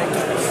 Fantastic.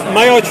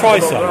 May I try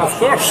some? Of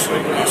course,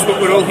 that's what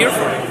we're all here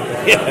for.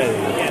 Yeah.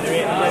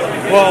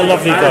 What a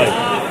lovely day.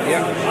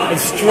 Yeah. And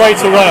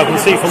straight away I can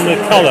see from the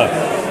colour,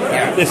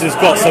 this has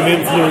got some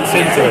influence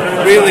into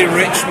it. Really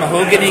rich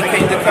mahogany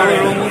kind of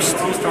colour almost.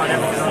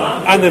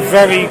 And a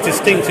very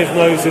distinctive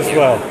nose as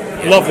well.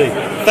 Lovely.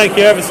 Thank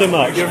you ever so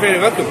much. You're very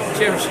welcome.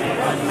 Cheers.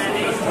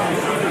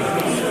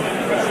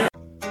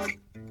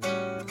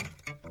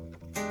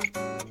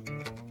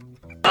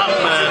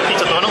 I'm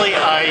Peter Donnelly.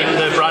 I'm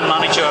the brand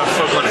manager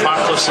for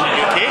Glenfarclas in the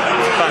UK.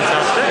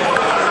 Fantastic.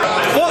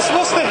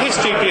 What's the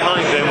history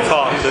behind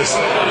Glenfarclas?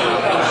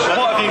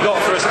 What have you got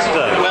for us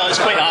today? Well, it's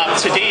quite apt.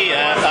 Today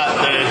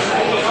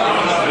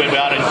where we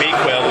are in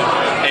Bakewell,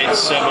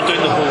 we're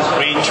doing the whole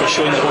range. We're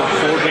showing the whole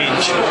core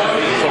range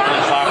for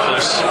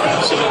Glenfarclas.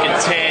 So we've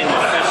got 10,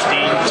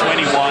 15,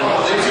 21,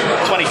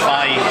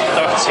 25,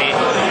 30.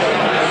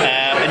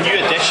 A new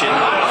edition,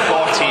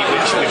 40,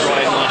 which we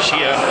brought in last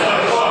year,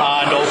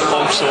 and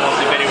also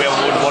the very well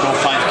known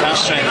 105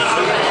 cast strength.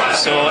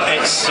 So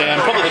it's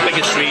probably the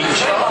biggest range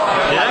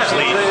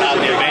actually at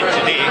the event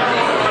today.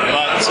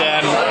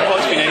 But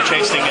what's been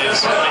interesting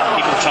is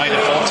people try the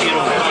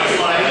 40-year-old,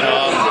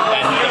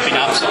 and they've been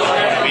absolutely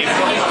blown away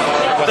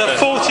with the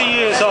 40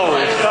 years old,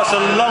 that's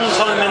a long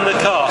time in the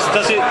cask.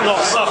 Does it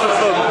not suffer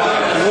from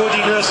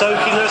woodiness,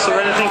 oakiness, or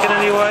anything in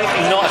any way?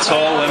 Not at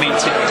all. I mean,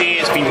 today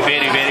it's been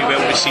very, very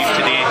well received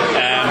today.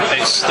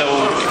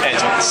 It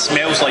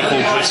smells like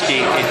old whisky,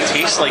 it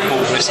tastes like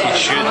old whisky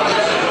should.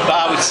 But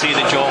I would say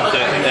the job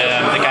that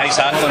the guys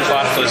at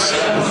Glenfarclas,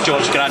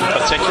 George Grant in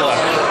particular,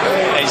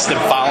 is the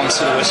balance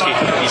of the whisky.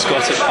 He's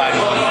got it bang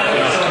on.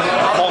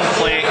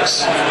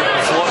 Complex,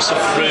 with lots of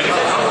fruit,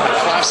 a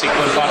classic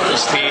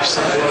Glenfarclas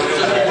taste,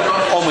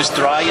 almost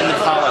dry in the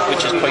palate,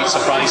 which is quite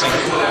surprising.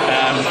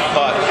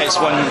 But it's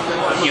won,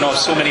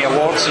 so many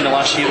awards in the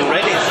last year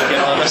already.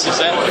 This is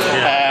it.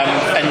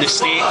 In the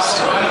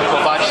States,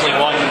 we've actually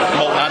won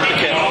Malt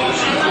Advocate,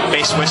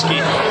 Best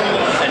Whisky.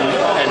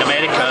 In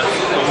America,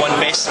 we won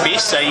Best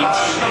Speyside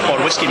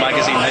for Whisky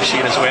Magazine this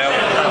year as well,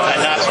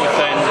 and that's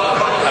within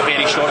a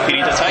very short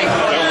period of time.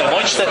 We only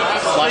launched it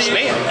last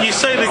May. You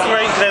say the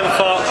great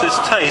Glenfarclas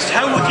taste.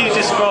 How would you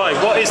describe,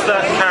 what is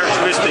that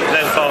characteristic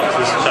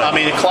Glenfarclas taste? I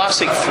mean, the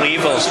classic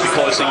flavours,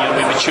 because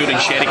we mature in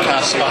sherry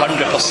casks 100%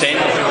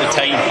 of the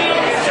time.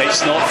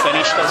 It's not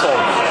finished at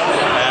all.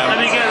 Let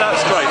me get that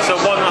straight. So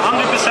 100%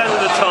 of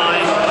the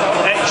time,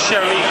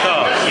 ex-sherry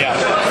cask. Yeah.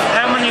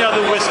 How many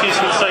other whiskies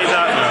can say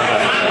that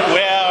now?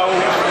 Well,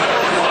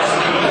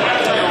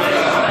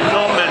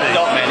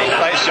 not many.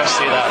 Let's just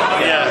say that.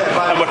 Yeah.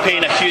 And we're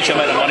paying a huge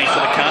amount of money for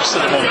the cast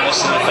at the moment.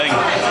 This is the thing.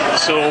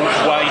 So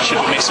why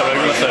should we mess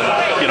around with it?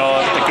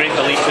 The great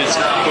belief is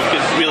we've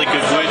got really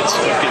good wood,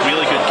 we've got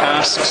really good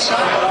casks.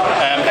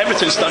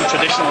 Everything's done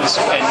traditionally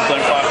in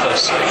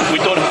Glenfarclas. We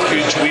don't have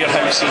huge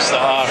warehouses that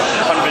are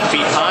 100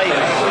 feet high.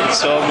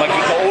 So my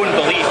own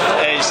belief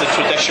is the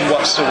tradition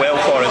works so well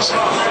for us.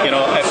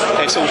 If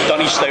it's old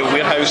Dunny style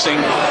warehousing,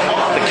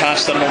 the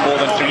casks are no more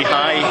than 3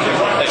 high.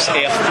 It's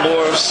earth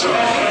floors,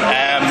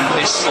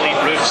 it's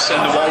slate roofs, and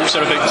the walls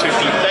are about 2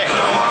 feet thick.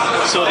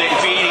 So the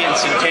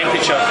variance in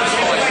temperature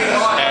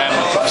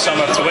from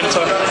summer to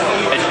winter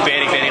is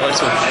very, very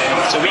little.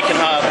 So we can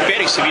have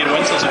very severe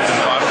winters at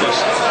Glenfarclas,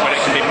 where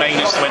it can be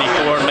minus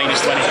 24,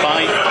 minus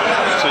 25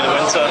 through the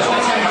winter,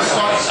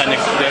 and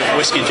the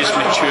whisky just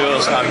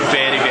matures at a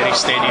very, very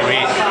steady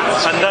rate.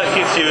 And that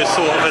gives you a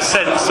sort of a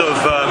sense of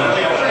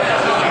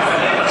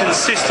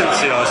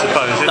consistency, I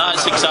suppose.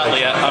 That's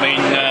exactly it. I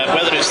mean,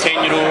 whether it's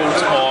 10-year-old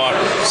or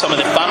some of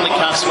the family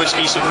cask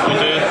whiskies that we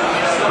do,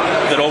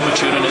 they're all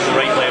maturing at the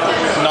right level.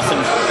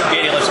 Nothing,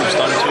 very little's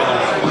done to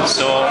them.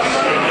 So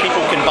people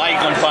can buy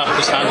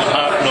Glenfarclas hand in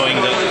heart,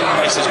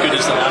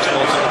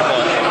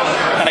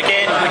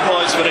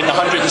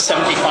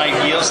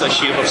 175 years this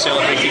year. We've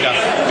celebrated a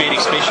very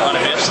special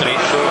anniversary.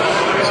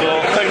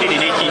 So founded in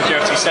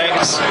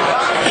 1836,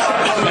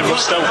 and we're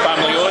still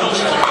family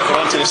owned. We're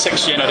on to the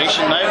 6th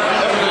generation now,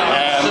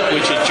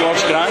 which is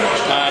George Grant,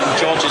 and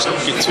George has got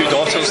 2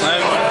 daughters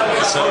now.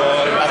 So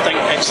I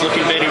think it's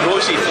looking very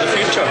rosy for the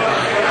future.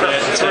 But,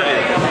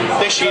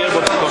 this year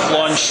we've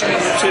launched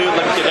 2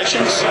 limited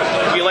editions.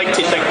 We like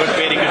to think we're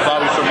very good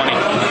value for money.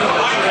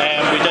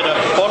 We did a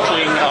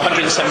bottling,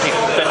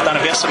 175th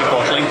anniversary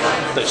bottling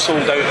that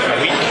sold out in a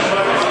week,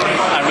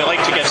 and we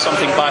like to give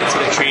something back to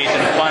the trade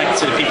and back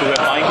to the people who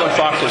are buying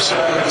Glenfarclas.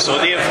 So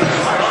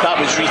that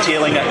was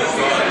retailing at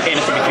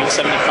anything between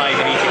 75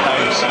 and 80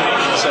 pounds.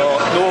 So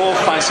no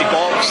fancy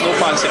box, no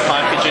fancy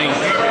packaging,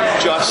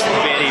 just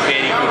very,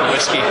 very good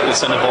whisky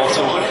that's in the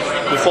bottle.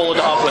 We followed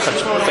it up with a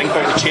thing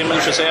called the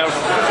Chairman's Reserve.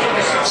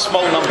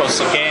 Small numbers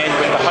again,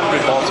 we have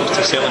 100 bottles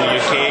to sell in the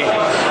UK.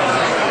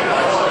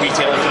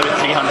 Retailing for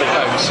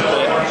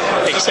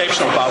 £300,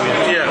 exceptional value.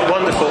 Yeah,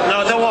 wonderful.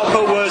 Now, I don't want to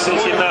put words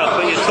into your mouth,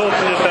 but you're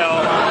talking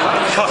about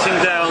cutting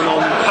down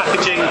on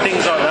packaging,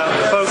 things like that,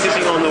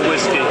 focusing on the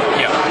whisky.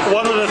 Yeah.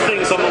 One of the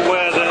things I'm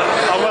aware that,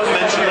 I won't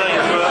mention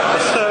names, but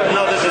a certain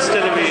other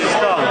distillery has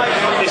done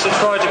is to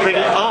try to bring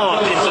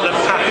art into the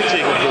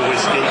packaging of the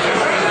whisky.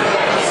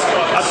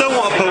 I don't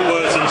want to put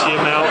words into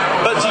your mouth,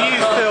 but do you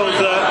feel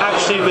that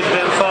actually with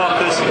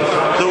Glenfarclas,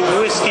 the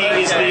whisky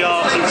is the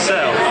art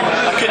itself?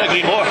 I couldn't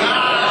agree more.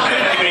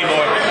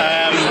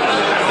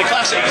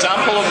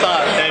 Example of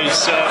that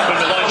is when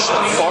we launched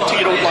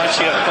 40-year-old last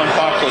year at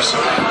Glenfarclas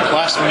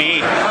last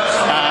May.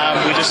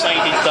 We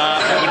decided that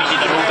we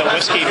needed an older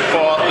whisky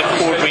for the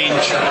core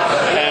range.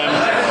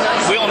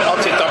 We own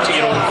up to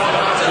 30-year-old.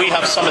 We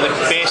have some of the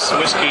best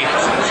whisky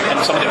and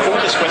some of the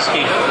oldest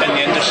whisky in the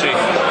industry,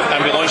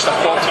 and we launched a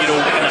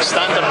 40-year-old in a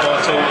standard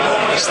bottle,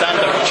 a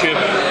standard tube,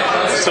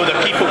 so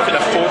that people could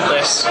afford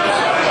this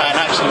and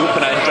actually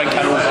open it and drink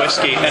an old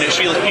whisky. And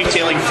it's really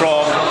retailing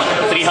from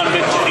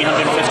 £300 to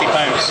 £350.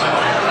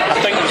 I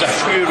think there was a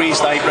few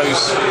raised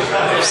eyebrows.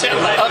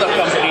 Certainly other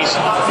companies,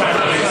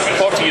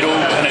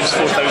 40-year-old, and it's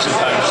 £4,000.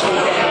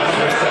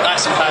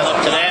 That's entirely up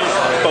to them,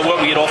 but what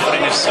we're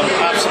offering is some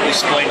absolutely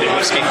splendid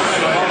whisky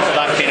for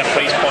that kind of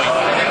price point.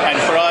 And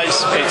for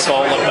us, it's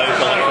all about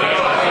the liquid.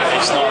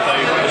 It's not about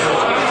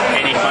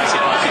any fancy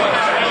packaging.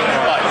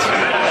 But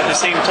at the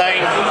same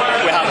time,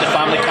 we have the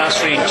family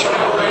cask range.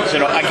 So,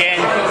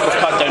 again, we've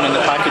cut down on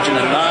the packaging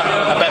and that,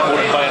 a bit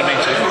more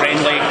environmentally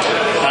friendly,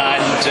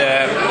 and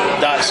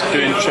that's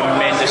doing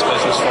tremendous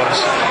business for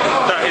us.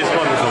 That is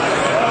wonderful.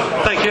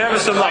 Thank you ever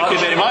so much. Thank you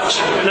very much.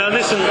 Now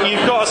listen,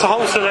 you've got us a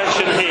whole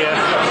selection here.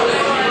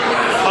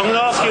 I'm going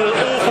to ask you an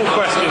awful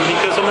question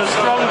because I'm a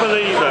strong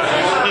believer.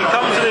 You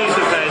come to these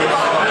events,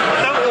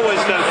 don't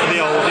always go for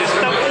the oldest,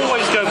 don't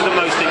always go for the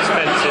most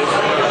expensive.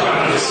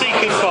 Seek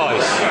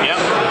advice.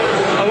 Yeah.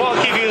 I want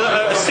to give you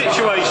a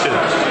situation.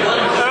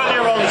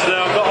 Earlier on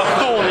today, I've got a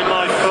thorn in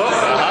my foot.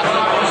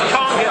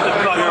 Can't get the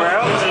bugger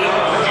out.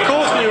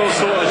 Caused me all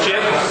sort of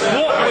jip.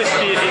 What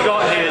whisky have you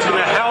got here is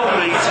going to help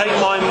me take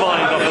my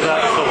mind off of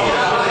that thorn?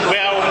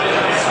 Well,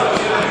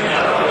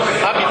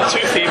 I've got 2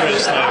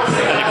 favourites now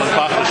in the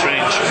Glenfarclas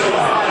range.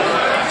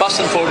 First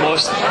and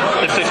foremost,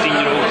 the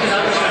 15-year-old.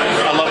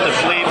 I love the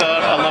flavour,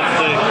 I love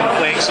the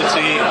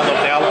complexity, I love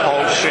the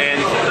alcohol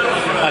strength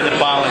and the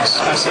balance.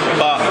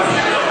 But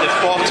the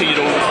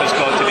 40-year-old has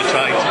got to be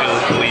tried to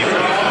really believe.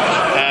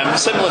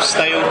 Similar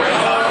style,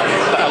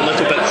 but a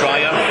little bit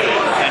drier,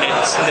 and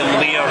it's the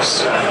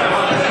layers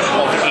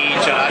of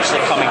age are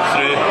actually coming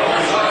through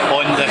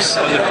on the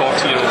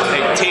 40-year-old.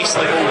 It tastes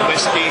like old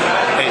whisky,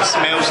 it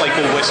smells like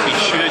old whisky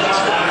should,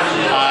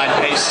 and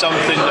it's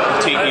something that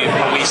will take you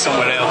away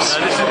somewhere else.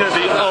 Now, this is going to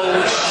be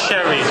old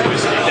sherry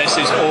whisky. This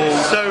is old.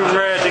 So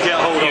rare to get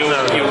hold of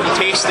now. You'll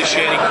taste the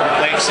sherry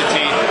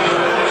complexity,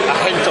 a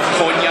hint of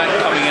cognac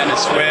coming in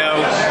as well,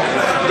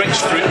 rich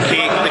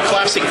fruitcake, the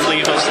classic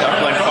flavours that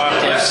are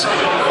Glenfarclas,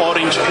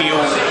 orange peel,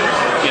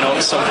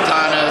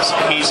 sultanas,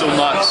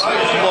 hazelnuts,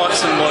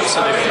 lots and lots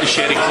of the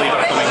sherry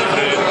flavour coming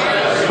through.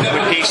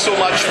 We pay so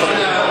much for it.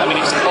 I mean,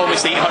 it's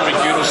almost €800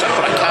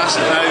 for a cask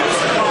now,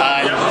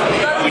 and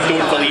we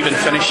don't believe in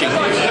finishing.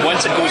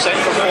 Once it goes in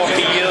for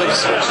 40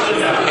 years,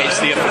 it's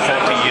there for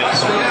 40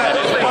 years, and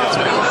it's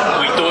bottled.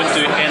 We don't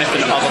do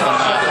anything other than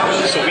that.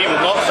 So we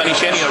will not finish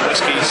any of our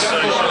whiskies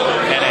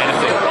in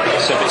anything.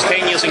 So if it's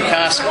 10 years in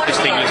cask, it's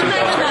 10 years in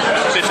bottle.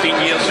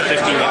 15 years,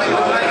 15 years in bottle.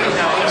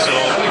 So,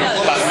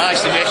 but my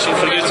suggestion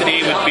for you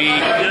today would be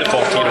the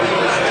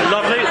 40-year-old.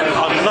 Lovely.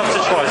 I'd love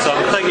to try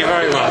some. Thank you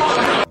very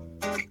much.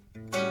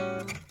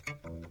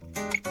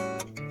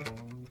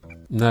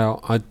 Now,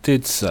 I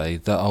did say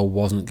that I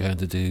wasn't going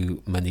to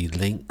do many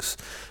links.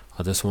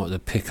 I just wanted to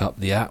pick up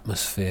the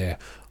atmosphere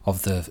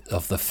of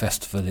the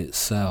festival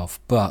itself.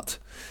 But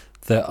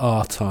there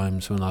are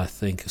times when I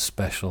think a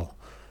special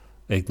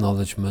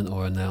acknowledgement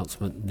or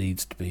announcement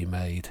needs to be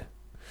made.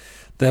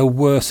 There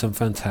were some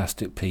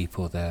fantastic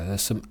people there.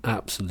 There's some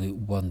absolute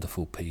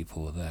wonderful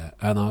people there,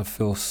 and I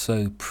feel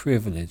so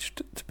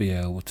privileged to be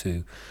able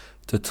to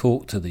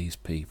talk to these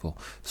people.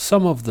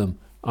 Some of them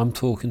I'm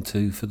talking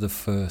to for the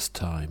first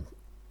time.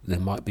 There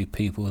might be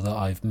people that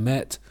I've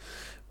met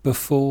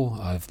before,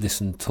 I've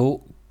listened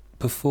talk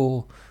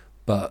before,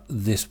 but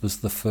this was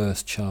the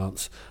first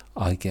chance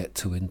I get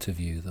to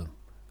interview them.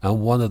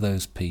 And one of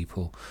those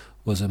people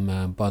was a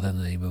man by the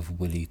name of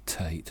Willie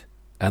Tate.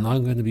 And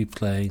I'm going to be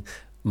playing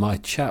my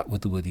chat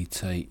with Willie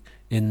Tate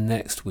in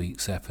next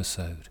week's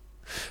episode.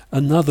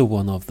 Another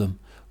one of them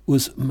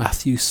was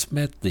Matthew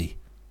Smedley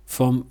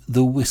from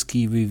the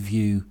Whisky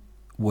Review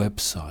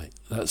website.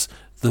 That's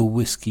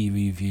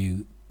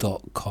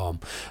thewhiskyreview.com.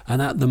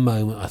 And at the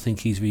moment I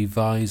think he's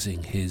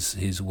revising his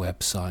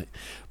website,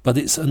 but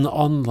it's an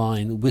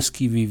online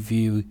whisky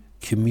review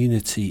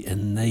community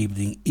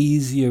enabling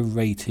easier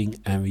rating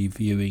and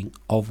reviewing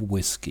of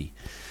whisky.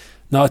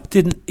 Now, I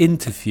didn't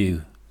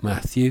interview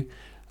Matthew.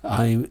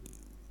 I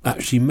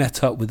actually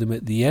met up with him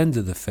at the end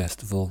of the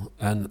festival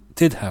and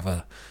did have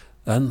a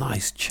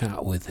nice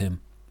chat with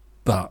him,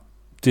 but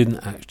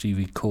didn't actually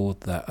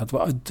record that.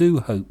 But I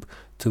do hope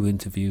to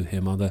interview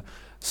him on a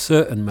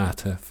certain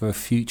matter for a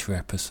future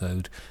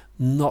episode,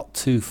 not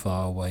too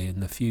far away in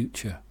the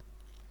future.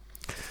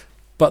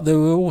 But there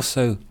were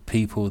also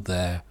people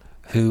there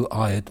who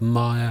I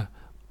admire,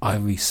 I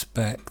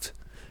respect,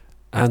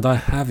 and I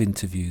have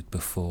interviewed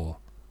before,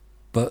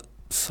 but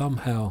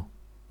somehow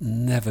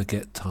never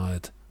get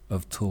tired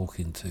of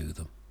talking to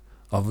them,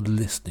 of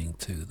listening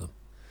to them.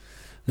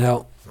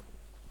 Now,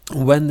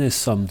 when there's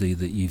somebody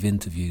that you've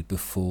interviewed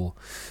before,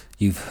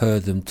 you've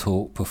heard them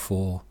talk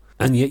before,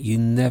 and yet you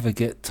never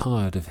get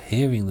tired of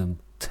hearing them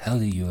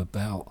tell you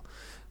about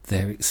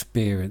their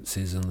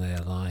experiences and their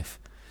life,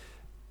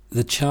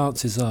 the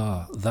chances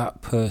are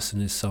that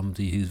person is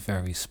somebody who's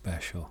very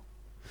special.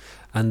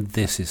 And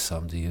this is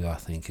somebody who I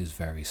think is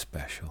very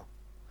special.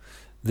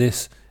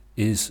 This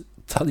is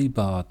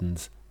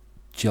Tullibardine's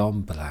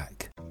John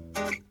Black.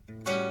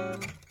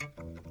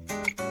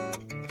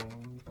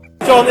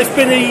 John, it's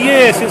been a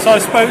year since I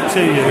spoke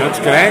to you. That's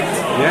correct,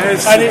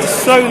 yes. And it's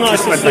so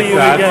nice to see you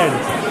again.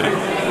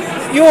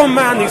 You're a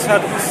man who's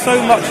had so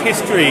much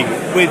history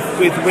with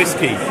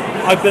whisky.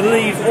 I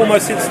believe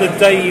almost since the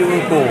day you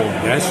were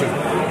born. Yes,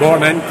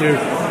 born into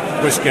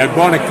whisky. I was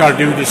born at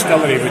Cardew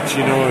Distillery, which,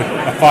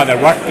 my father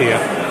worked here.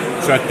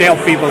 So I tell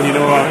people,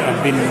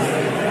 I've been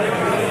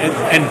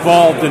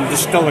involved in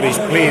distilleries,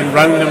 playing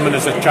round them when I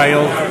was a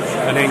child,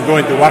 and then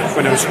going to work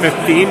when I was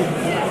 15.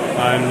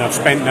 And I've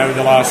spent now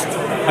the last...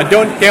 I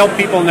don't tell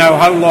people now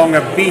how long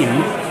I've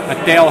been. I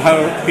tell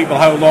people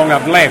how long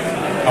I've left.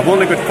 I've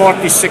only got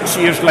 46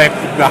 years left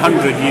of the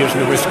 100 years in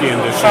the whisky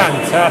industry.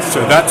 Fantastic.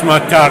 So that's my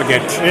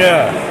target.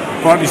 Yeah.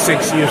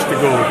 46 years to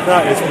go.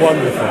 That is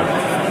wonderful.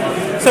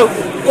 So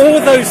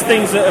all those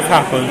things that have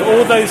happened,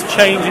 all those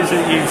changes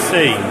that you've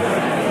seen,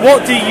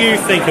 what do you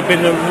think have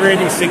been the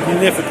really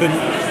significant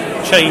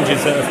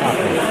changes that have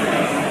happened?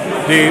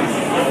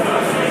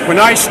 When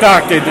I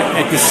started,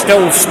 it was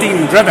still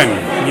steam driven.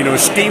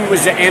 Steam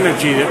was the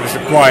energy that was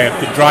required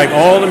to drive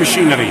all the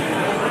machinery.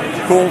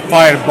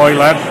 Coal-fired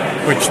boiler,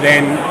 which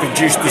then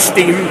produced the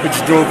steam,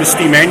 which drove the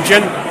steam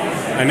engine,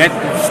 and it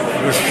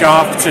was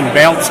shafts and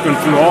belts going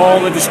through all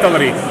the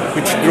distillery,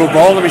 which drove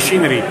all the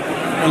machinery.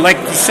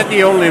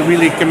 Electricity only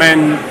really came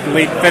in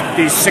late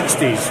 50s,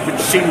 60s, which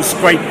seems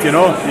quite,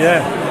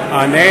 Yeah.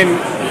 And then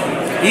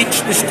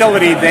each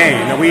distillery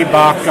then, way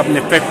back up in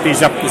the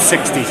 50s, up to the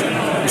 60s,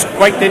 was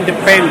quite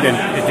independent.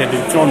 It had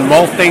its own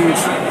maltings,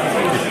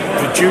 it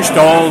produced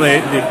all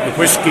the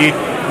whisky,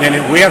 and then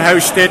it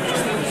warehoused it.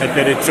 It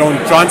did its own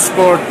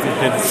transport, it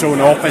did its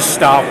own office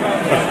staff,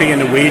 but paying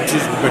the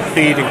wages, we got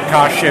paid in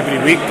cash every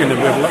week, and we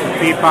had a little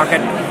pay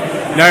packet.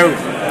 Now,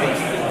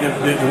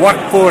 the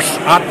workforce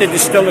at the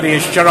distillery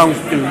is shrunk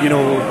to,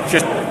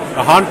 just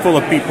a handful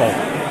of people,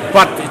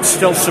 but it's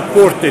still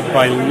supported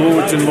by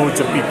loads and loads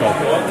of people.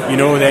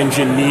 The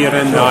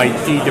engineering, the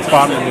IT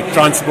department, the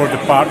transport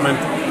department,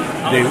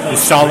 the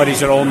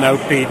salaries are all now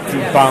paid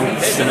through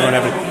banks and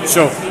whatever.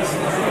 So,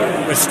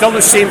 it's still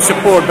the same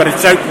support, but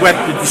it's out with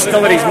the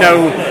distilleries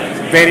now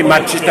very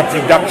much just a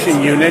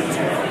production unit.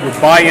 We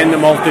buy in the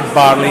malted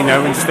barley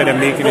now instead of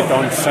making it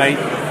on site.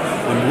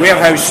 And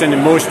warehousing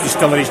in most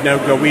distilleries now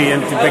go way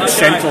into big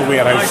central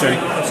warehousing.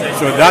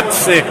 So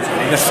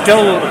there's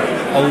still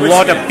a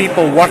lot of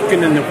people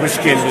working in the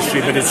whisky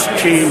industry, but it's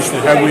changed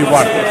how we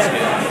work.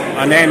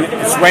 And then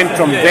it's went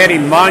from very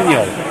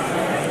manual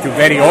to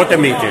very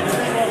automated.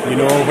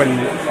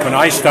 When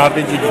I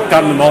started, you'd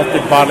turn the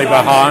malted barley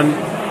by hand.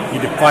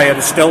 You'd fire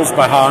the stills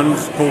by hand,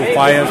 coal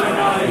fires.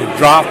 The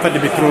draft had to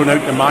be thrown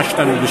out the mash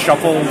tun and the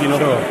shuffle,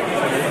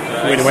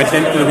 When it went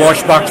into the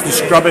wash box to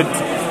scrub it,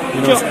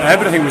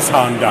 everything was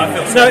hand done.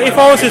 So if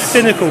I was a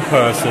cynical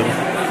person,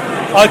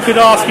 I could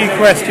ask you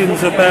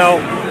questions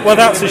about, well,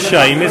 that's a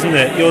shame, isn't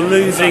it? You're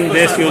losing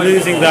this, you're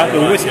losing that, the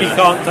whisky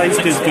can't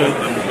taste as good.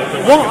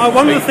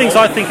 One of the things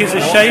I think is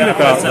a shame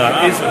about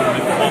that is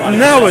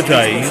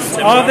nowadays,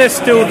 are there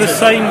still the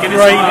same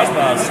great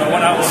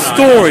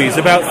stories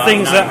about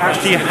things that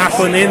actually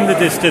happen in the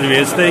distillery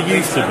as there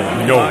used to be?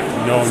 No.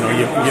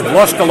 You've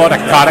lost a lot of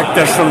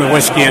characters from the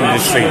whisky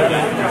industry.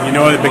 You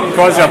know,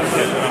 because of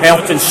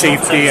health and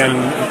safety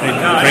and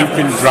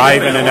drinking,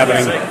 driving and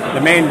everything,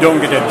 the men don't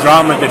get a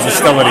dram at the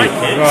distillery.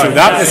 Right. So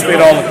that was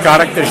where all the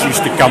characters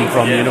used to come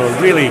from. You know,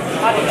 really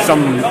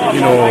some,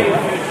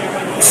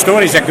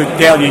 stories I could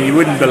tell you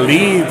wouldn't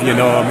believe, you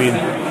know. I mean,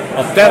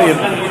 I'll tell you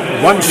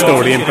one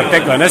story in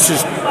particular, and this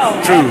is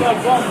true.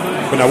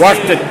 When I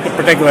worked at the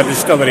particular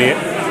distillery,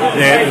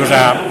 there was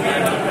a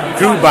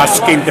crew bus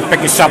came to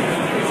pick us up.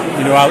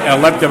 You know, I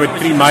lived about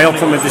 3 miles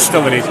from the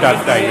distillery at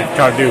that time, at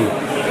Cardew.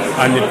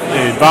 And the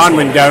van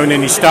went down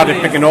and he started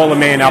picking all the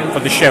men up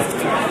for the shift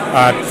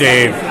at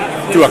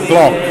 2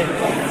 o'clock.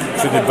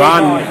 So the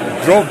van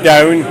drove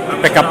down to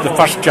pick up the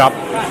first chap,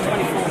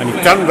 and he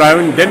turned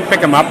round, didn't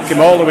pick him up, came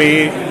all the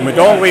way, and went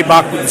all the way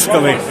back to the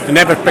distillery and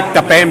never picked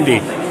up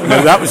MD.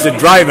 Now that was the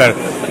driver,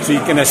 so you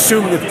can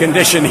assume the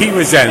condition he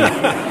was in.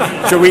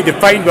 So we had to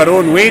find our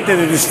own way to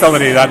the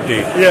distillery that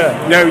day. Yeah.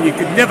 Now you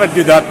could never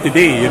do that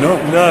today, you know.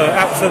 No,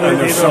 absolutely and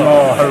there's not.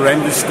 some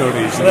horrendous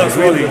stories. And That's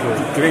really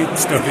wonderful. great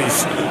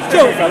stories.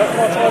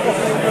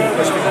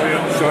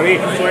 Sorry.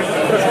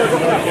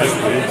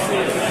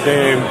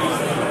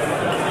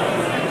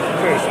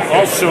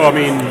 Also, I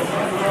mean,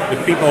 the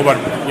people were,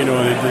 they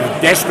were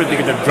desperate to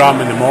get a dram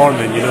in the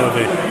morning. You know,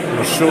 they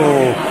were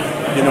so,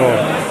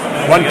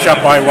 one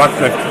chap I worked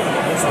with,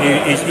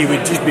 he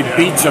would just be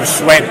beads of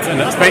sweat,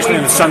 and especially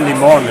on a Sunday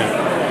morning,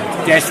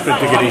 desperate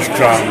to get his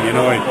dram,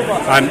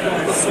 and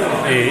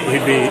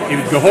he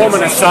would go home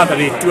on a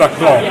Saturday at 2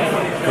 o'clock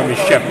from his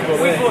shift,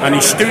 and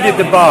he stood at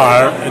the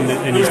bar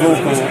in his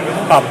local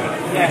pub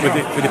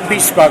with the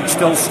peace bag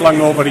still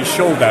slung over his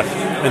shoulder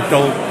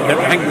until I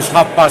think it was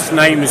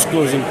 9:30 was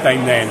closing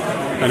time then,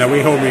 and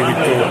away home he would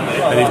go,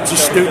 and he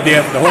just stood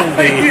there the whole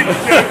day.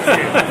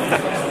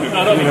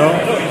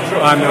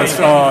 And there's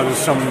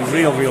some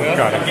real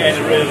characters.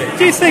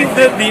 Do you think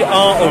that the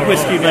art of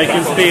whiskey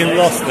making is being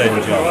lost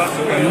then, John?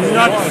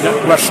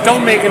 We're still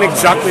making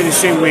exactly the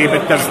same way,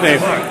 but there's the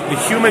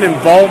human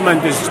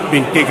involvement has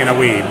been taken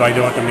away by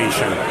the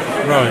automation.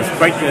 Right.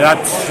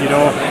 That's,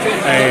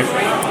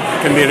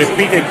 can be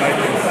repeated,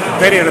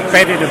 very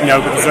repetitive now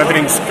because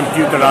everything's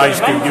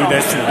computerized, can do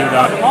this and do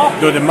that.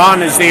 Though the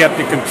man is there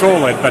to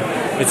control it, but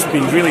it's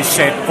been really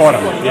set for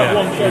him. Yeah.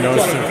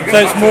 So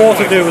it's more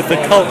to do with the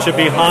culture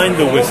behind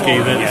the whiskey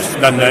than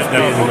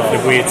the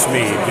way it's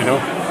made,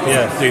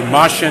 Yes. The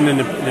mashing and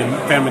the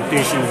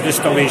fermentation, the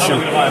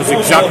distillation is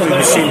exactly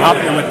the same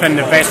happening within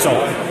the vessel,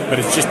 but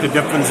it's just the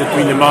difference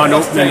between the man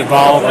opening the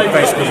valve and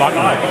pressing the button.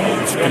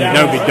 It can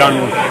now be done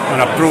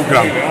on a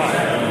program.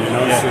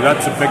 So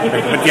that's a big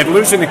thing. But you're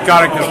losing the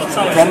characters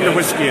from the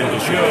whiskey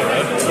industry.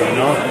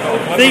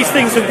 These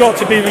things have got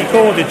to be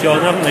recorded, John,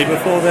 haven't they,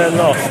 before they're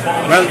lost?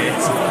 Well,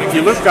 if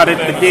you look at it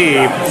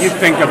today, you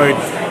think about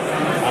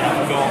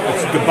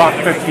the back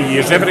 50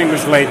 years, everything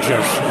was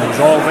ledgers. It was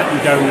all written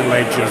down in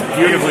ledgers,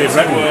 beautifully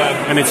written,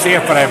 and it's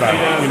there forever,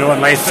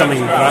 unless something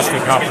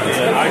drastic happens.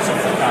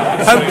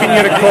 How can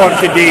you record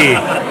today?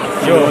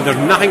 There's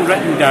nothing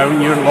written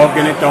down, you're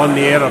logging it on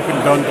the air or putting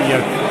it onto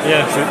your...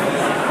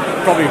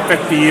 Probably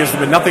 50 years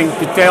with nothing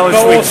to tell us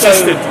we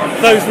existed.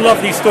 Those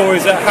lovely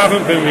stories that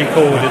haven't been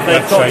recorded,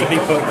 they've got to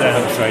be put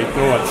down. That's right.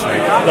 That's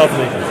right.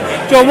 Lovely.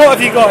 John, what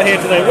have you got here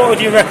today? What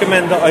would you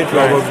recommend that I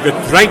drink? Well, we've got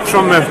right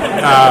from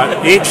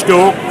aged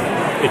oak,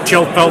 the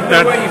chill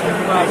filter,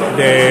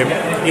 the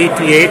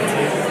 88,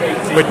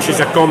 which is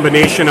a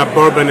combination of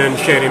bourbon and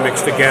sherry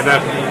mixed together,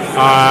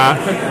 a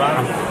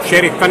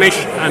sherry finish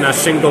and a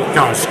single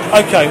cask.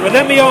 Okay, well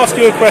let me ask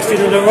you a question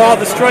in a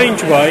rather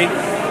strange way.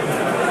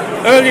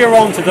 Earlier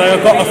on today I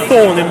got a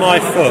thorn in my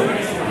foot.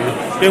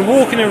 Been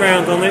walking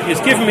around on it, it's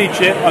giving me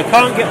chip, I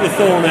can't get the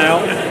thorn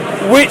out.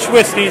 Which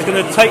whiskey is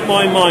going to take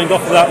my mind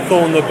off of that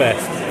thorn the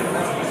best?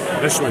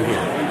 This one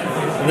here.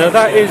 Now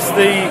that is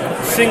the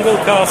single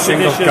cask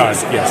edition. Single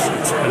cask, yes.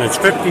 And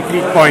it's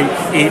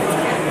 53.8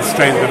 the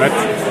strength of it.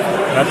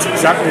 That's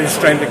exactly the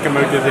strength that came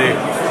out of the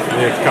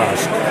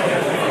cask.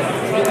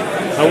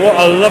 And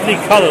what a lovely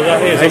colour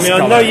that is. Nice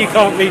I know you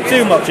can't read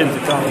too much into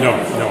colour. No.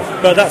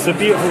 But that's a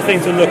beautiful thing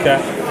to look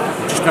at.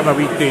 Just have a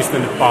wee taste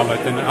in the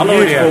palate. And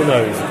beautiful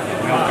nose.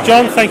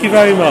 John, thank you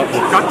very much.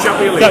 Catch up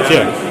with you later. Catch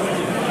you.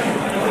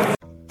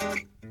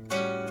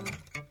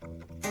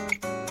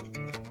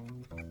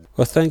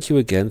 Well, thank you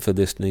again for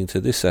listening to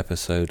this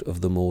episode of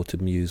the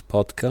Malted Muse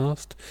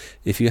podcast.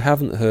 If you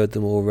haven't heard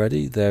them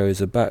already, there is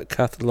a back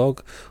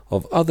catalogue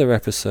of other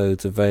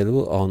episodes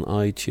available on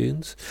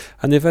iTunes.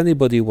 And if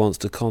anybody wants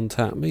to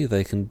contact me,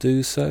 they can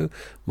do so.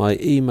 My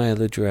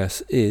email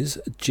address is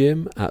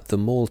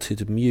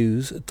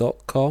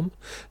jim@themaltedmuse.com.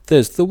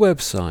 There's the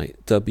website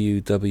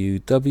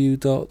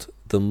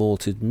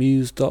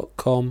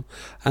www.themaltedmuse.com,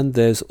 and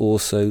there's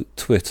also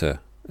Twitter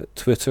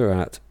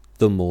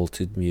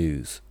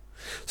 @themaltedmuse.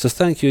 So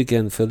thank you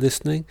again for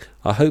listening.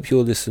 I hope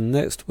you'll listen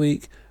next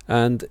week,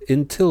 and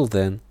until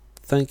then,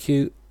 Thank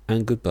you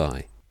and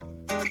goodbye.